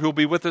helper who will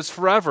be with us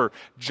forever.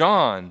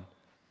 John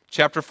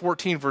chapter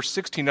 14, verse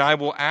 16, I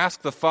will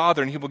ask the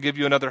Father, and He will give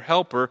you another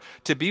helper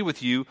to be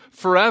with you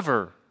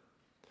forever.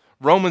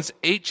 Romans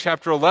 8,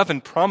 chapter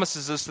 11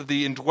 promises us that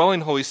the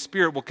indwelling Holy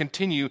Spirit will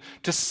continue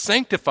to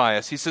sanctify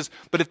us. He says,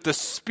 but if the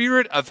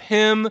Spirit of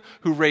Him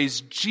who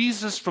raised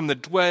Jesus from the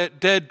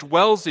dead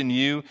dwells in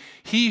you,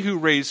 He who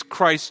raised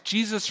Christ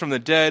Jesus from the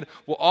dead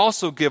will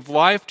also give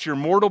life to your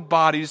mortal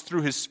bodies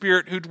through His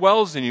Spirit who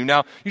dwells in you.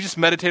 Now, you just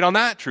meditate on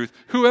that truth.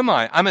 Who am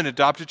I? I'm an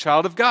adopted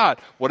child of God.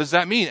 What does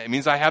that mean? It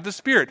means I have the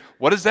Spirit.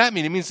 What does that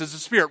mean? It means there's a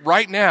Spirit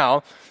right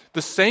now.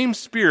 The same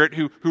Spirit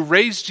who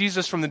raised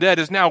Jesus from the dead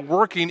is now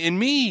working in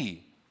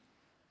me,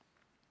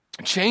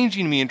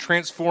 changing me and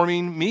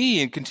transforming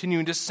me and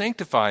continuing to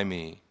sanctify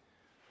me.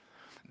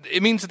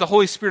 It means that the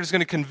Holy Spirit is going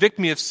to convict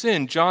me of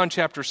sin. John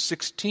chapter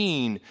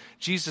 16,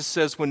 Jesus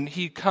says when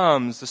He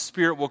comes, the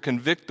Spirit will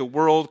convict the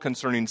world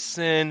concerning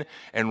sin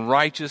and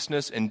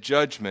righteousness and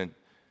judgment.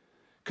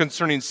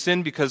 Concerning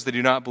sin, because they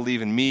do not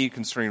believe in me.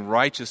 Concerning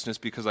righteousness,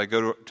 because I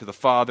go to the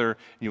Father, and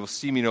you will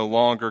see me no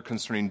longer.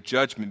 Concerning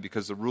judgment,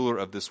 because the ruler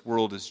of this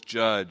world is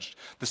judged.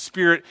 The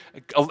Spirit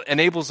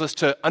enables us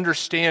to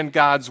understand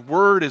God's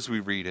Word as we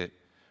read it.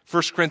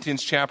 1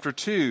 Corinthians chapter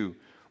 2,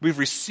 we've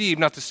received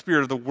not the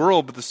Spirit of the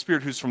world, but the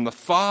Spirit who's from the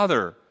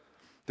Father,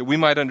 that we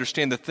might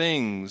understand the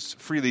things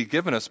freely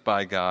given us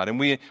by God. And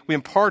we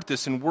impart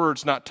this in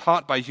words not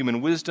taught by human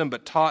wisdom,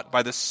 but taught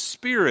by the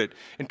Spirit,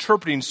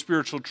 interpreting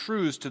spiritual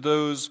truths to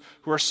those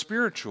who are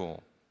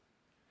spiritual.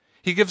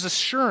 He gives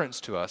assurance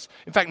to us.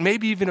 In fact,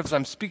 maybe even as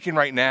I'm speaking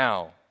right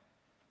now,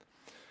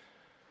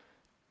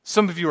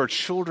 some of you are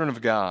children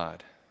of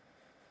God,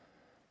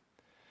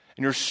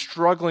 and you're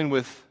struggling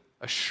with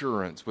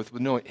assurance, with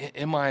knowing,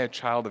 am I a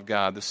child of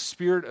God? The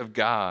Spirit of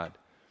God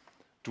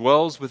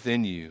dwells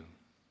within you.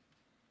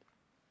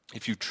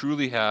 If you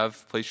truly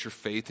have placed your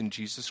faith in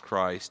Jesus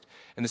Christ,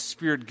 and the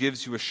Spirit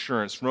gives you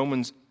assurance.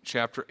 Romans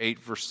chapter 8,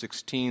 verse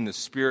 16, the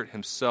Spirit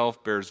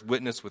Himself bears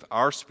witness with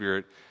our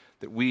spirit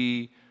that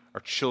we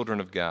are children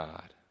of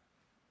God.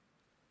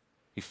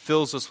 He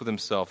fills us with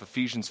Himself.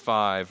 Ephesians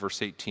 5,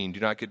 verse 18, do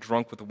not get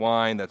drunk with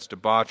wine, that's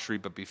debauchery,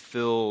 but be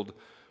filled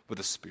with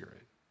the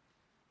Spirit.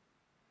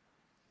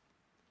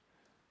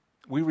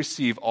 We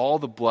receive all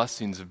the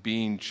blessings of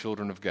being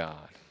children of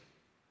God.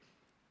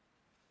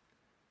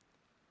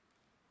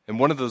 And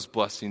one of those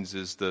blessings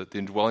is the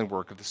indwelling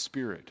work of the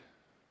Spirit.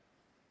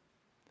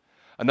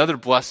 Another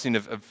blessing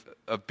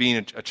of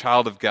being a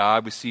child of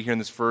God, we see here in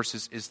this verse,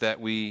 is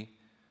that we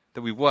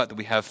what? That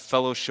we have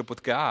fellowship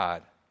with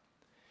God.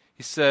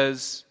 He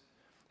says,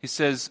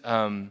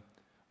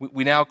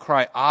 we now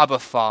cry, Abba,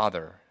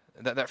 Father.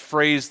 That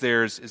phrase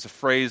there is a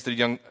phrase that a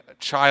young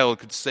child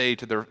could say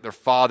to their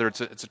father.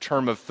 It's a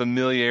term of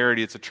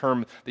familiarity. It's a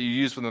term that you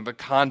use within the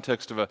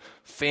context of a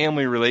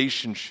family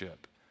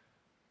relationship.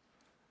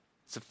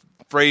 It's a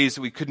phrase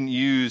that we couldn't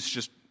use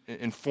just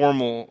in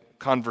formal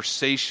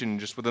conversation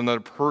just with another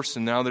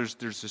person. Now there's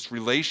this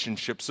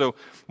relationship. So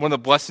one of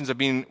the blessings of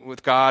being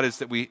with God is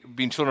that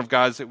being children of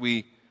God is that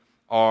we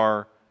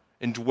are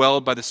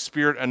indwelled by the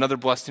Spirit. Another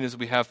blessing is that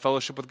we have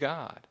fellowship with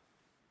God.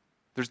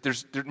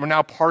 We're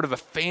now part of a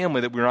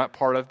family that we were not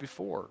part of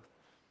before.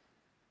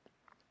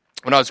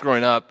 When I was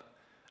growing up,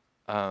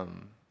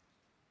 in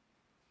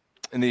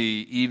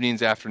the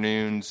evenings,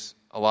 afternoons,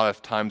 a lot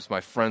of times my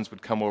friends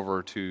would come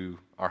over to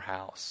our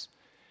house.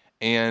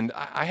 And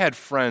I had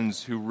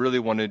friends who really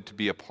wanted to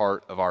be a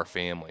part of our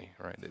family,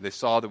 right? They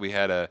saw that we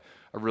had a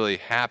really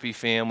happy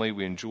family.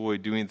 We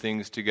enjoyed doing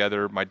things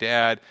together. My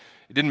dad,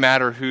 it didn't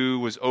matter who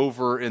was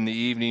over in the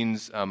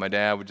evenings. My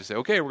dad would just say,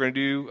 okay, we're going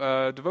to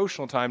do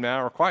devotional time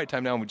now or quiet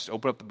time now. And we'd just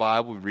open up the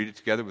Bible. We'd read it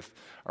together with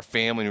our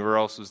family and whoever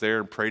else was there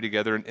and pray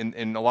together.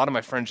 And a lot of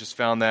my friends just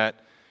found that,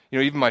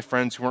 even my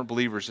friends who weren't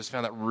believers just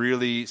found that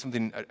really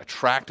something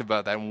attractive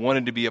about that and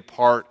wanted to be a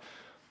part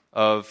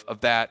of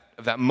that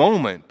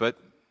moment. But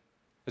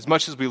as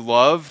much as we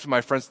loved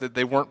my friends, that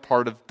they weren't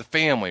part of the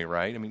family,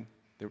 right? I mean,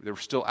 they were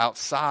still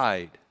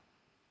outside.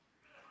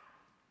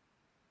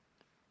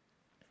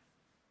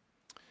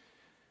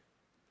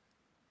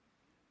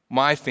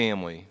 My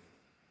family,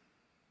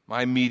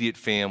 my immediate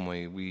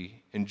family,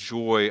 we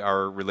enjoy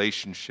our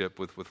relationship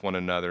with one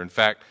another. In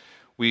fact,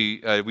 we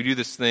do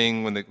this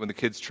thing when the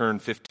kids turn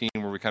 15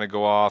 where we kind of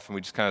go off and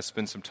we just kind of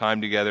spend some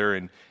time together,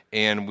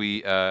 and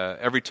we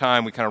every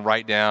time we kind of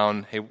write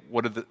down, hey,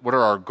 what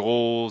are our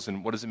goals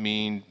and what does it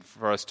mean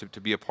for us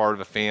to be a part of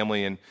a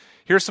family? And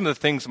here's some of the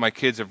things that my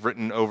kids have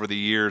written over the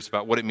years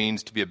about what it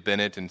means to be a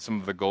Bennett and some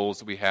of the goals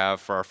that we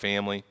have for our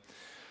family.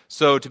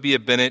 So to be a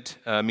Bennett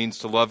means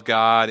to love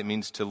God. It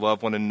means to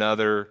love one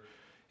another.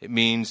 It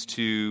means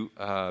to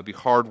be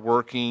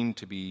hardworking.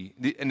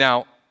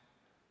 Now,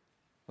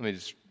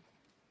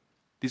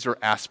 these are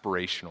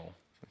aspirational.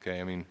 Okay,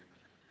 I mean,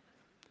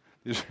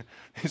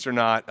 these are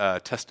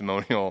not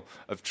testimonial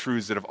of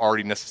truths that have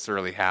already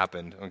necessarily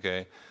happened.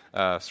 Okay,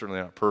 certainly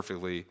not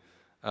perfectly.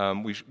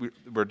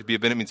 We're to be a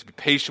Bennett means to be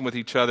patient with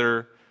each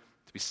other,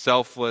 to be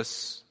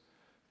selfless,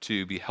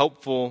 to be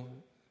helpful,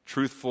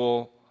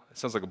 truthful. It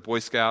sounds like a Boy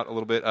Scout a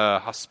little bit.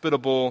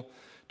 Hospitable,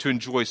 to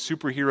enjoy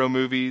superhero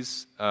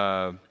movies.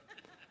 Not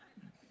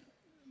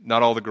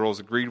all the girls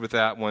agreed with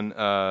that one.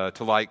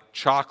 To like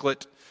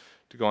chocolate,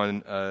 to go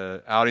on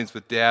outings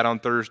with Dad on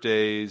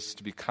Thursdays,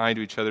 to be kind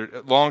to each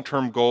other.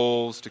 Long-term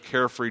goals, to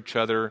care for each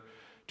other,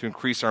 to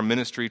increase our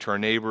ministry to our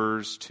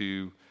neighbors,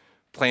 to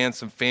plan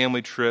some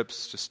family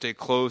trips, to stay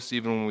close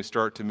even when we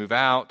start to move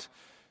out,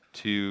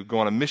 to go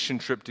on a mission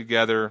trip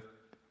together,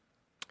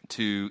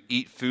 to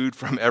eat food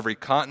from every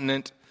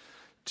continent,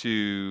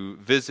 to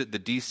visit the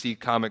DC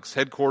Comics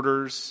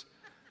headquarters,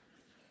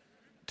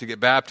 to get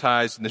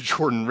baptized in the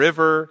Jordan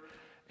River,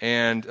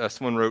 and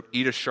someone wrote,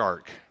 eat a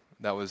shark.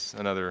 That was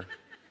another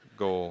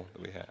goal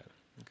that we had.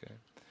 Okay.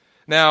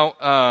 Now,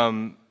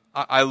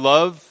 I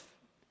love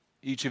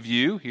each of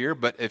you here,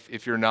 but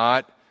if you're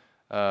not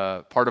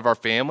part of our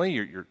family,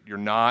 you're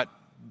not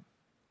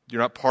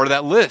part of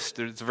that list.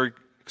 It's a very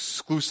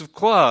exclusive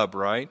club,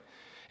 right?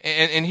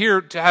 And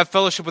here, to have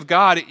fellowship with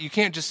God, you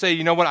can't just say,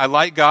 you know what, I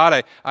like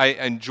God, I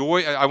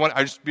enjoy,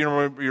 I just be in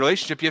a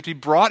relationship. You have to be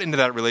brought into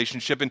that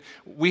relationship. And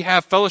we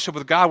have fellowship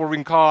with God where we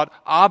can call it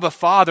Abba,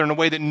 Father, in a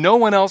way that no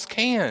one else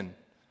can.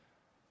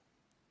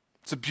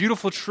 It's a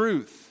beautiful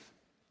truth.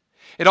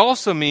 It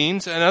also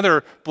means,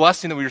 another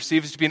blessing that we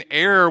receive is to be an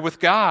heir with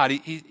God.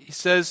 He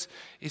says,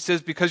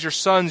 because your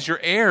sons,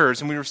 your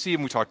heirs, and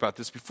we talked about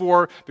this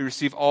before, we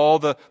receive all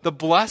the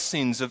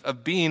blessings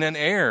of being an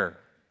heir.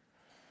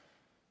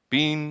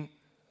 Being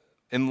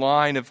in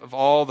line of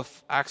all the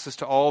access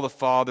to all the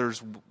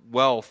Father's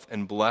wealth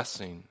and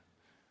blessing.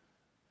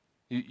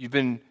 You've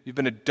been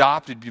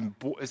adopted.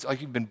 It's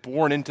like you've been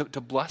born into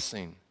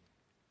blessing,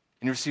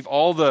 and you receive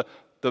all the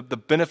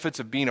benefits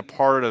of being a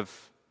part of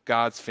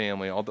God's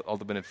family. All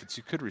the benefits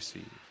you could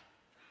receive.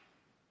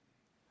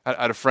 I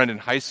had a friend in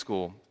high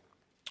school.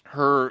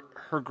 Her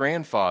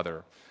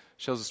grandfather.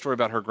 She tells a story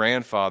about her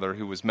grandfather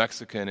who was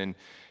Mexican, and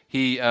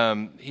he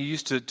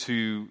used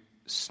to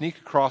sneak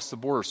across the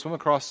border, swim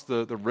across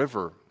the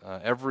river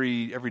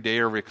every day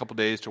or every couple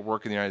days to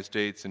work in the United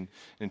States and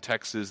in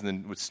Texas, and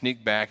then would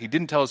sneak back. He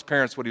didn't tell his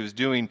parents what he was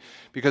doing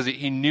because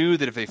he knew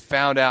that if they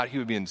found out, he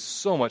would be in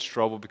so much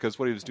trouble because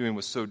what he was doing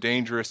was so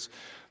dangerous.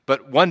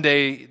 But one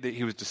day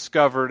he was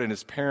discovered, and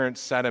his parents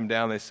sat him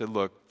down. They said,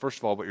 look, first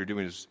of all, what you're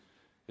doing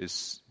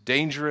is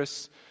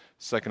dangerous.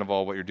 Second of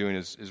all, what you're doing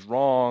is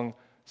wrong.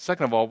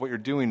 Second of all, what you're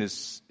doing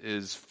is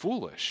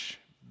foolish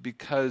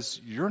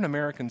because you're an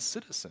American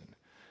citizen.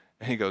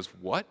 And he goes,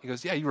 what? He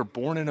goes, yeah, you were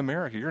born in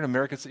America. You're an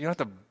American citizen. You don't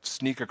have to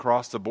sneak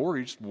across the border.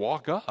 You just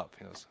walk up.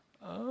 He goes,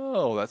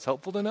 oh, that's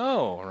helpful to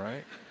know,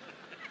 right?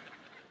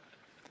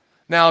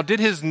 Now, did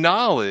his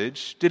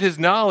knowledge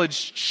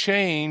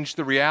change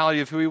the reality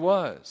of who he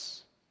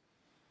was?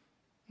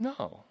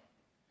 No.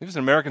 He was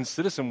an American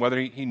citizen whether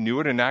he knew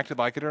it and acted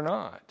like it or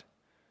not.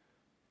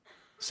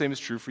 Same is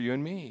true for you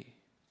and me.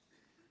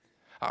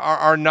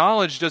 Our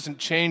knowledge doesn't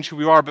change who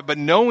we are, but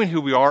knowing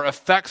who we are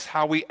affects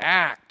how we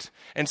act.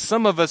 And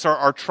some of us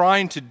are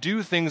trying to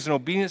do things in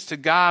obedience to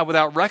God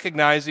without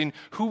recognizing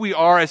who we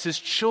are as His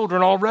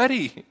children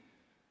already.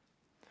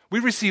 We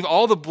receive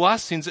all the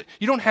blessings.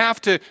 You don't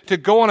have to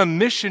go on a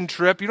mission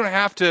trip. You don't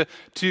have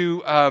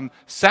to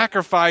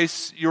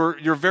sacrifice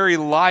your very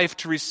life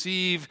to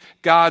receive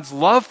God's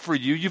love for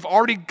you. You've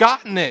already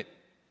gotten it.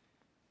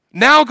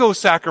 Now go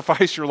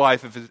sacrifice your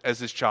life as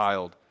His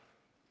child.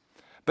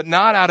 but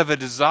not out of a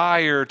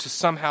desire to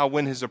somehow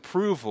win his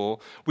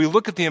approval. We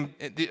look at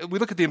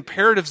the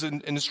imperatives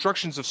and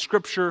instructions of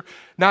Scripture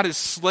not as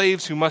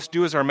slaves who must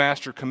do as our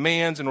master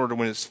commands in order to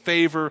win his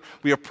favor.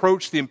 We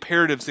approach the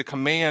imperatives, the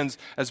commands,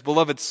 as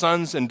beloved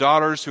sons and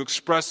daughters who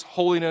express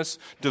holiness,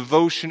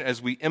 devotion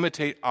as we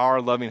imitate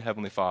our loving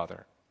Heavenly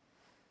Father.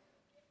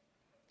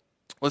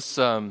 Let's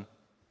talk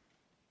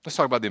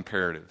about the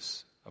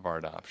imperatives of our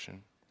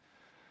adoption.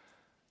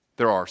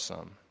 There are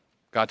some.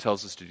 God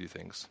tells us to do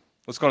things.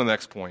 Let's go to the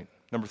next point.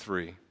 Number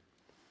 3,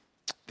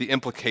 the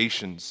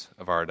implications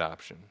of our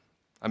adoption.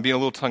 I'm being a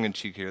little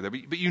tongue-in-cheek here,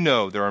 but you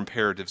know there are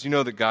imperatives. You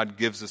know that God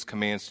gives us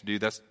commands to do.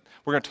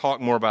 We're going to talk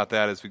more about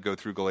that as we go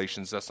through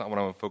Galatians. That's not what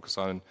I want to focus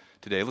on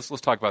today. Let's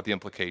talk about the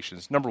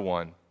implications. Number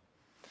 1,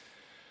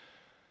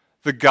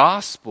 the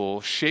gospel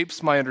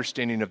shapes my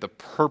understanding of the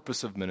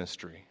purpose of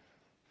ministry.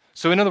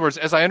 So in other words,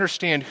 as I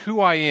understand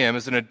who I am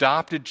as an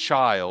adopted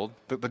child,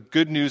 the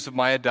good news of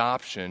my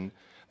adoption,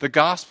 the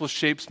gospel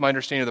shapes my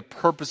understanding of the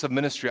purpose of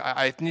ministry.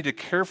 I need to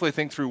carefully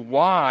think through,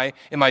 why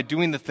am I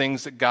doing the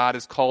things that God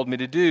has called me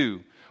to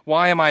do?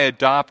 Why am I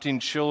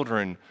adopting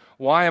children?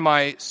 Why am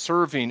I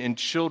serving in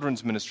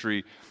children's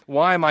ministry?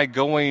 Why am I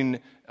going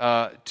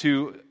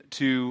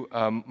to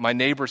my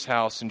neighbor's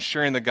house and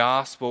sharing the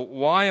gospel?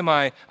 Why am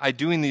I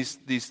doing these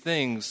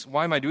things?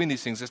 Why am I doing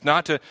these things? It's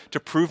not to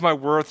prove my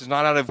worth. It's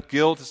not out of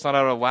guilt. It's not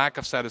out of lack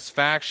of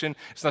satisfaction.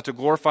 It's not to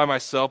glorify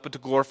myself, but to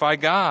glorify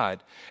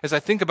God. As I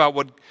think about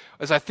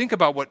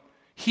what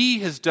He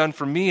has done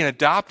for me in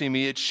adopting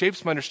me, it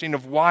shapes my understanding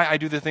of why I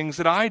do the things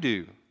that I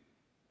do.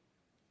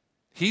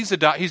 He's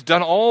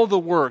done all the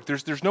work.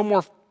 There's no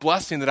more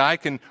blessing that I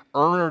can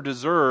earn or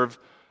deserve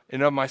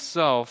in of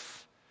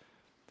myself.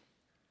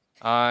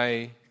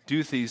 I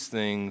do these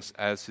things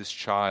as His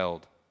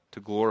child to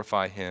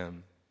glorify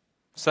Him.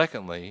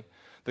 Secondly,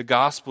 the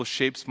gospel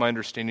shapes my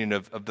understanding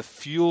of the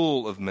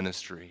fuel of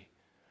ministry.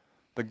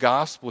 The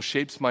gospel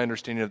shapes my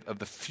understanding of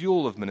the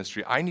fuel of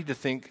ministry. I need to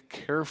think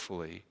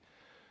carefully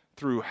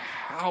through,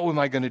 how am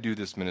I going to do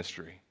this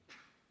ministry?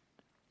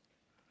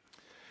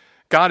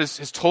 God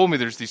has told me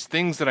there's these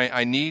things that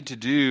I need to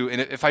do,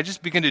 and if I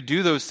just begin to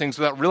do those things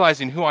without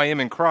realizing who I am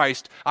in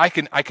Christ, I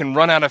can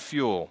run out of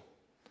fuel.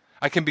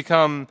 I can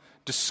become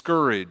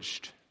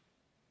discouraged.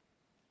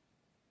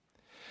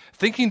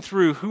 Thinking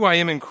through who I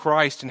am in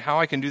Christ and how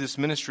I can do this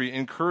ministry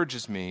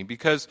encourages me,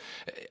 because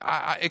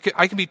I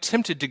can be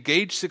tempted to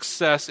gauge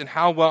success in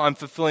how well I'm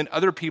fulfilling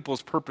other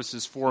people's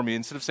purposes for me,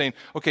 instead of saying,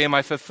 okay, am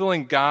I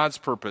fulfilling God's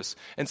purpose?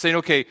 And saying,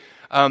 okay,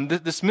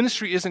 this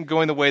ministry isn't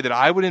going the way that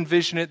I would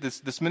envision it.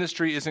 This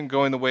ministry isn't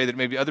going the way that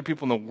maybe other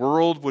people in the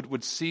world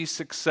would see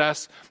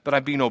success, but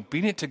I'm being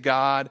obedient to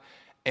God,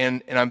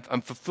 and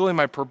I'm fulfilling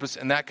my purpose,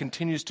 and that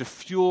continues to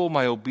fuel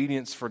my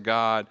obedience for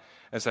God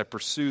as I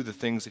pursue the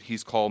things that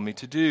He's called me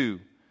to do.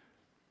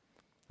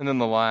 And then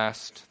the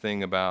last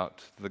thing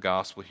about the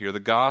gospel here, the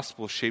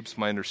gospel shapes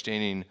my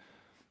understanding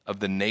of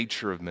the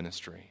nature of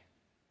ministry.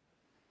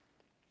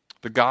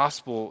 The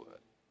gospel,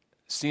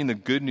 seeing the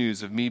good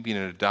news of me being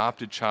an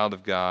adopted child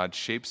of God,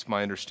 shapes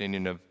my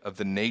understanding of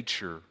the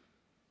nature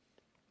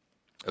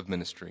of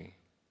ministry.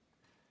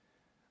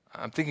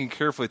 I'm thinking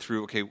carefully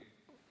through, okay,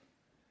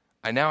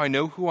 I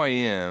know who I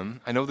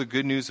am. I know the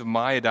good news of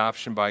my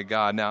adoption by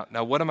God.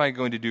 Now what am I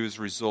going to do as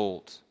a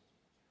result?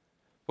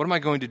 What am I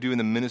going to do in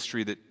the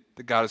ministry that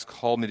God has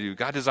called me to do?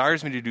 God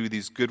desires me to do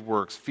these good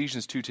works.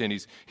 Ephesians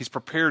 2:10, He's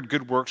prepared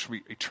good works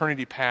from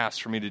eternity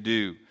past for me to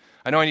do.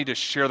 I know I need to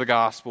share the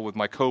gospel with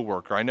my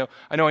coworker. I know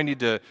I need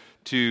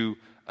to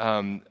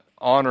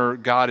honor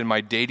God in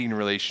my dating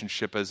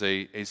relationship as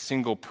a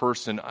single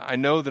person. I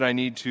know that I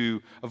need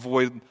to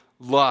avoid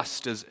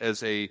lust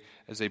as a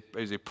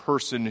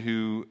person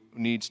who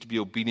needs to be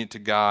obedient to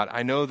God.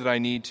 I know that I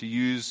need to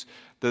use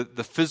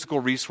the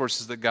physical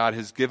resources that God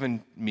has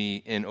given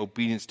me in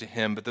obedience to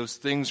Him, but those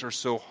things are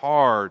so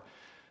hard.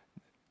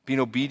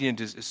 Being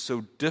obedient is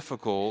so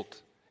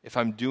difficult if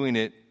I'm doing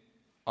it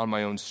on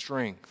my own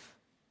strength.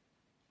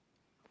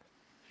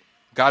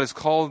 God has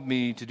called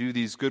me to do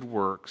these good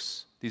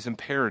works, these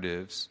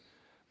imperatives,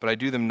 but I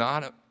do them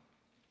not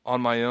on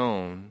my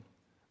own,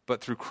 but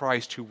through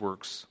Christ who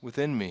works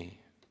within me.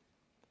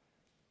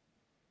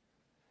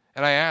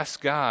 And I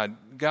ask God,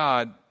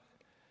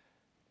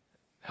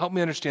 help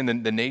me understand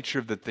the nature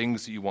of the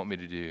things that you want me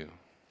to do.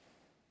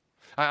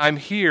 I'm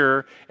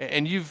here,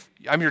 and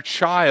I'm your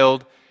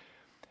child,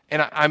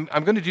 and I'm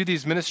going to do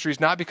these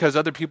ministries not because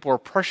other people are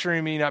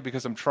pressuring me, not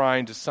because I'm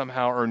trying to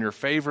somehow earn your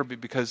favor,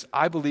 but because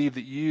I believe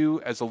that you,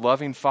 as a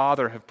loving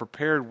Father, have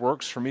prepared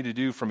works for me to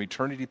do from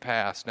eternity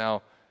past.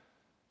 Now,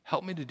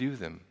 help me to do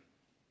them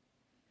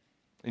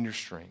in your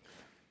strength.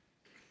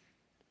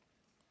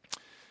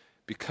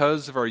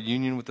 Because of our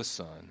union with the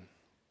Son,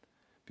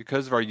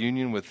 because of our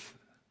union with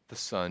the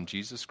Son,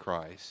 Jesus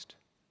Christ,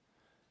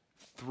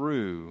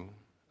 through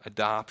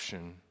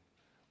adoption,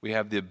 we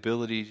have the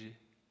ability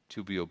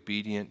to be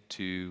obedient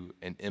to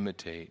and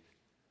imitate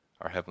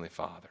our Heavenly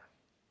Father.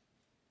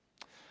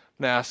 I'm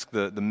going to ask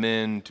the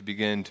men to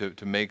begin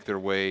to make their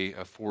way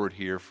forward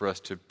here for us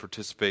to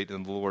participate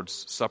in the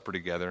Lord's Supper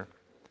together.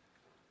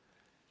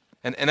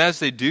 And as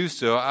they do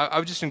so, I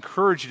would just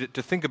encourage you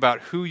to think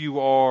about who you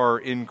are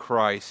in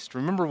Christ.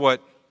 Remember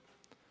what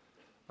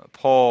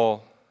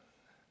Paul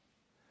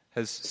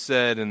has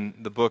said in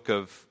the book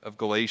of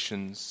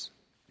Galatians.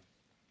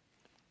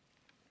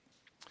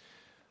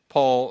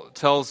 Paul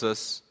tells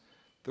us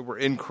that we're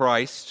in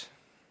Christ.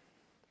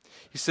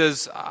 He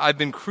says, I've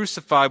been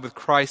crucified with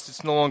Christ.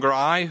 It's no longer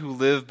I who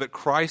live, but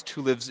Christ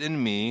who lives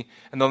in me.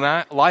 And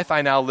the life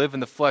I now live in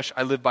the flesh,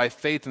 I live by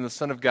faith in the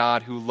Son of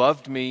God who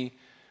loved me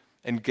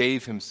and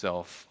gave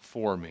himself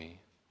for me.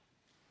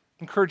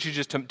 I encourage you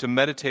just to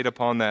meditate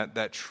upon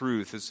that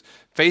truth. As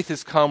faith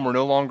has come, we're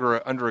no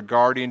longer under a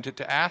guardian.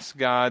 To ask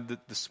God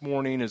that this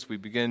morning as we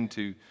begin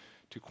to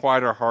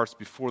quiet our hearts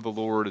before the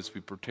Lord, as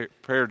we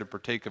prepare to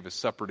partake of his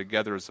supper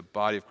together as a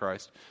body of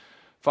Christ.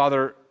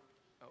 Father,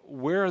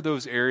 where are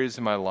those areas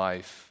in my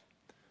life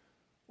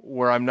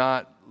where I'm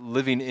not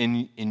living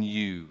in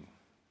you?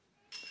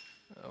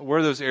 Where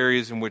are those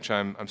areas in which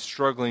I'm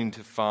struggling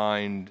to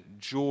find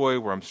joy,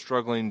 where I'm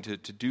struggling to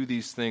do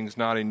these things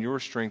not in your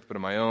strength but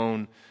in my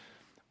own?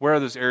 Where are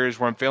those areas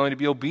where I'm failing to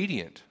be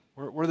obedient?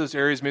 Where are those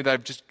areas maybe that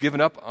I've just given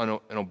up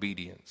on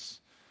obedience?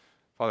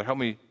 Father, help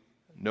me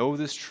know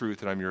this truth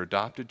that I'm your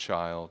adopted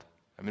child.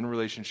 I'm in a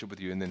relationship with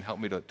you, and then help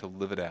me to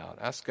live it out.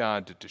 Ask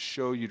God to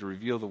show you, to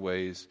reveal the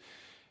ways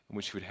in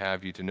which he would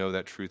have you to know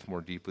that truth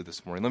more deeply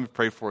this morning. Let me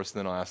pray for us, and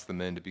then I'll ask the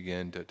men to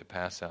begin to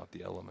pass out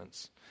the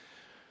elements.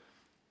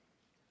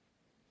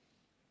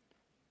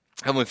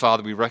 Heavenly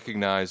Father, we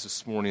recognize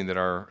this morning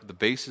that the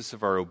basis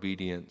of our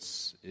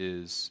obedience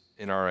is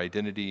in our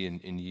identity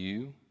in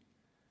you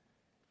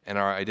and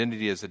our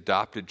identity as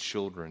adopted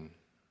children.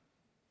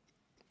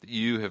 That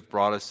you have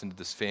brought us into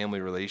this family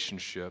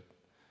relationship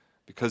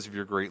because of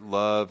your great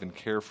love and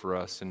care for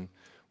us, and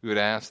we would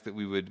ask that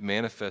we would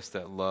manifest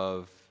that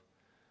love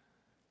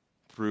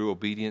through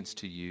obedience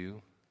to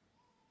you.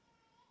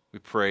 We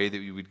pray that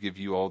we would give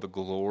you all the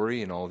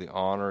glory and all the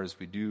honor as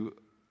we do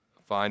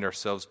find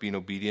ourselves being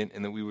obedient,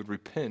 and that we would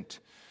repent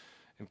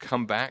and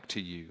come back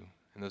to you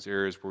in those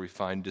areas where we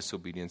find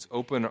disobedience.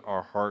 Open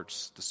our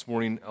hearts this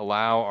morning,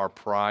 allow our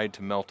pride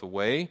to melt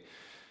away,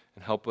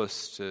 and help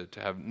us to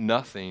have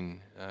nothing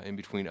in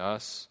between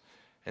us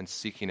and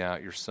seeking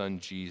out your Son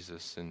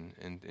Jesus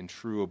in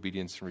true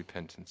obedience and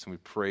repentance. And we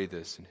pray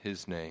this in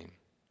his name.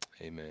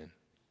 Amen.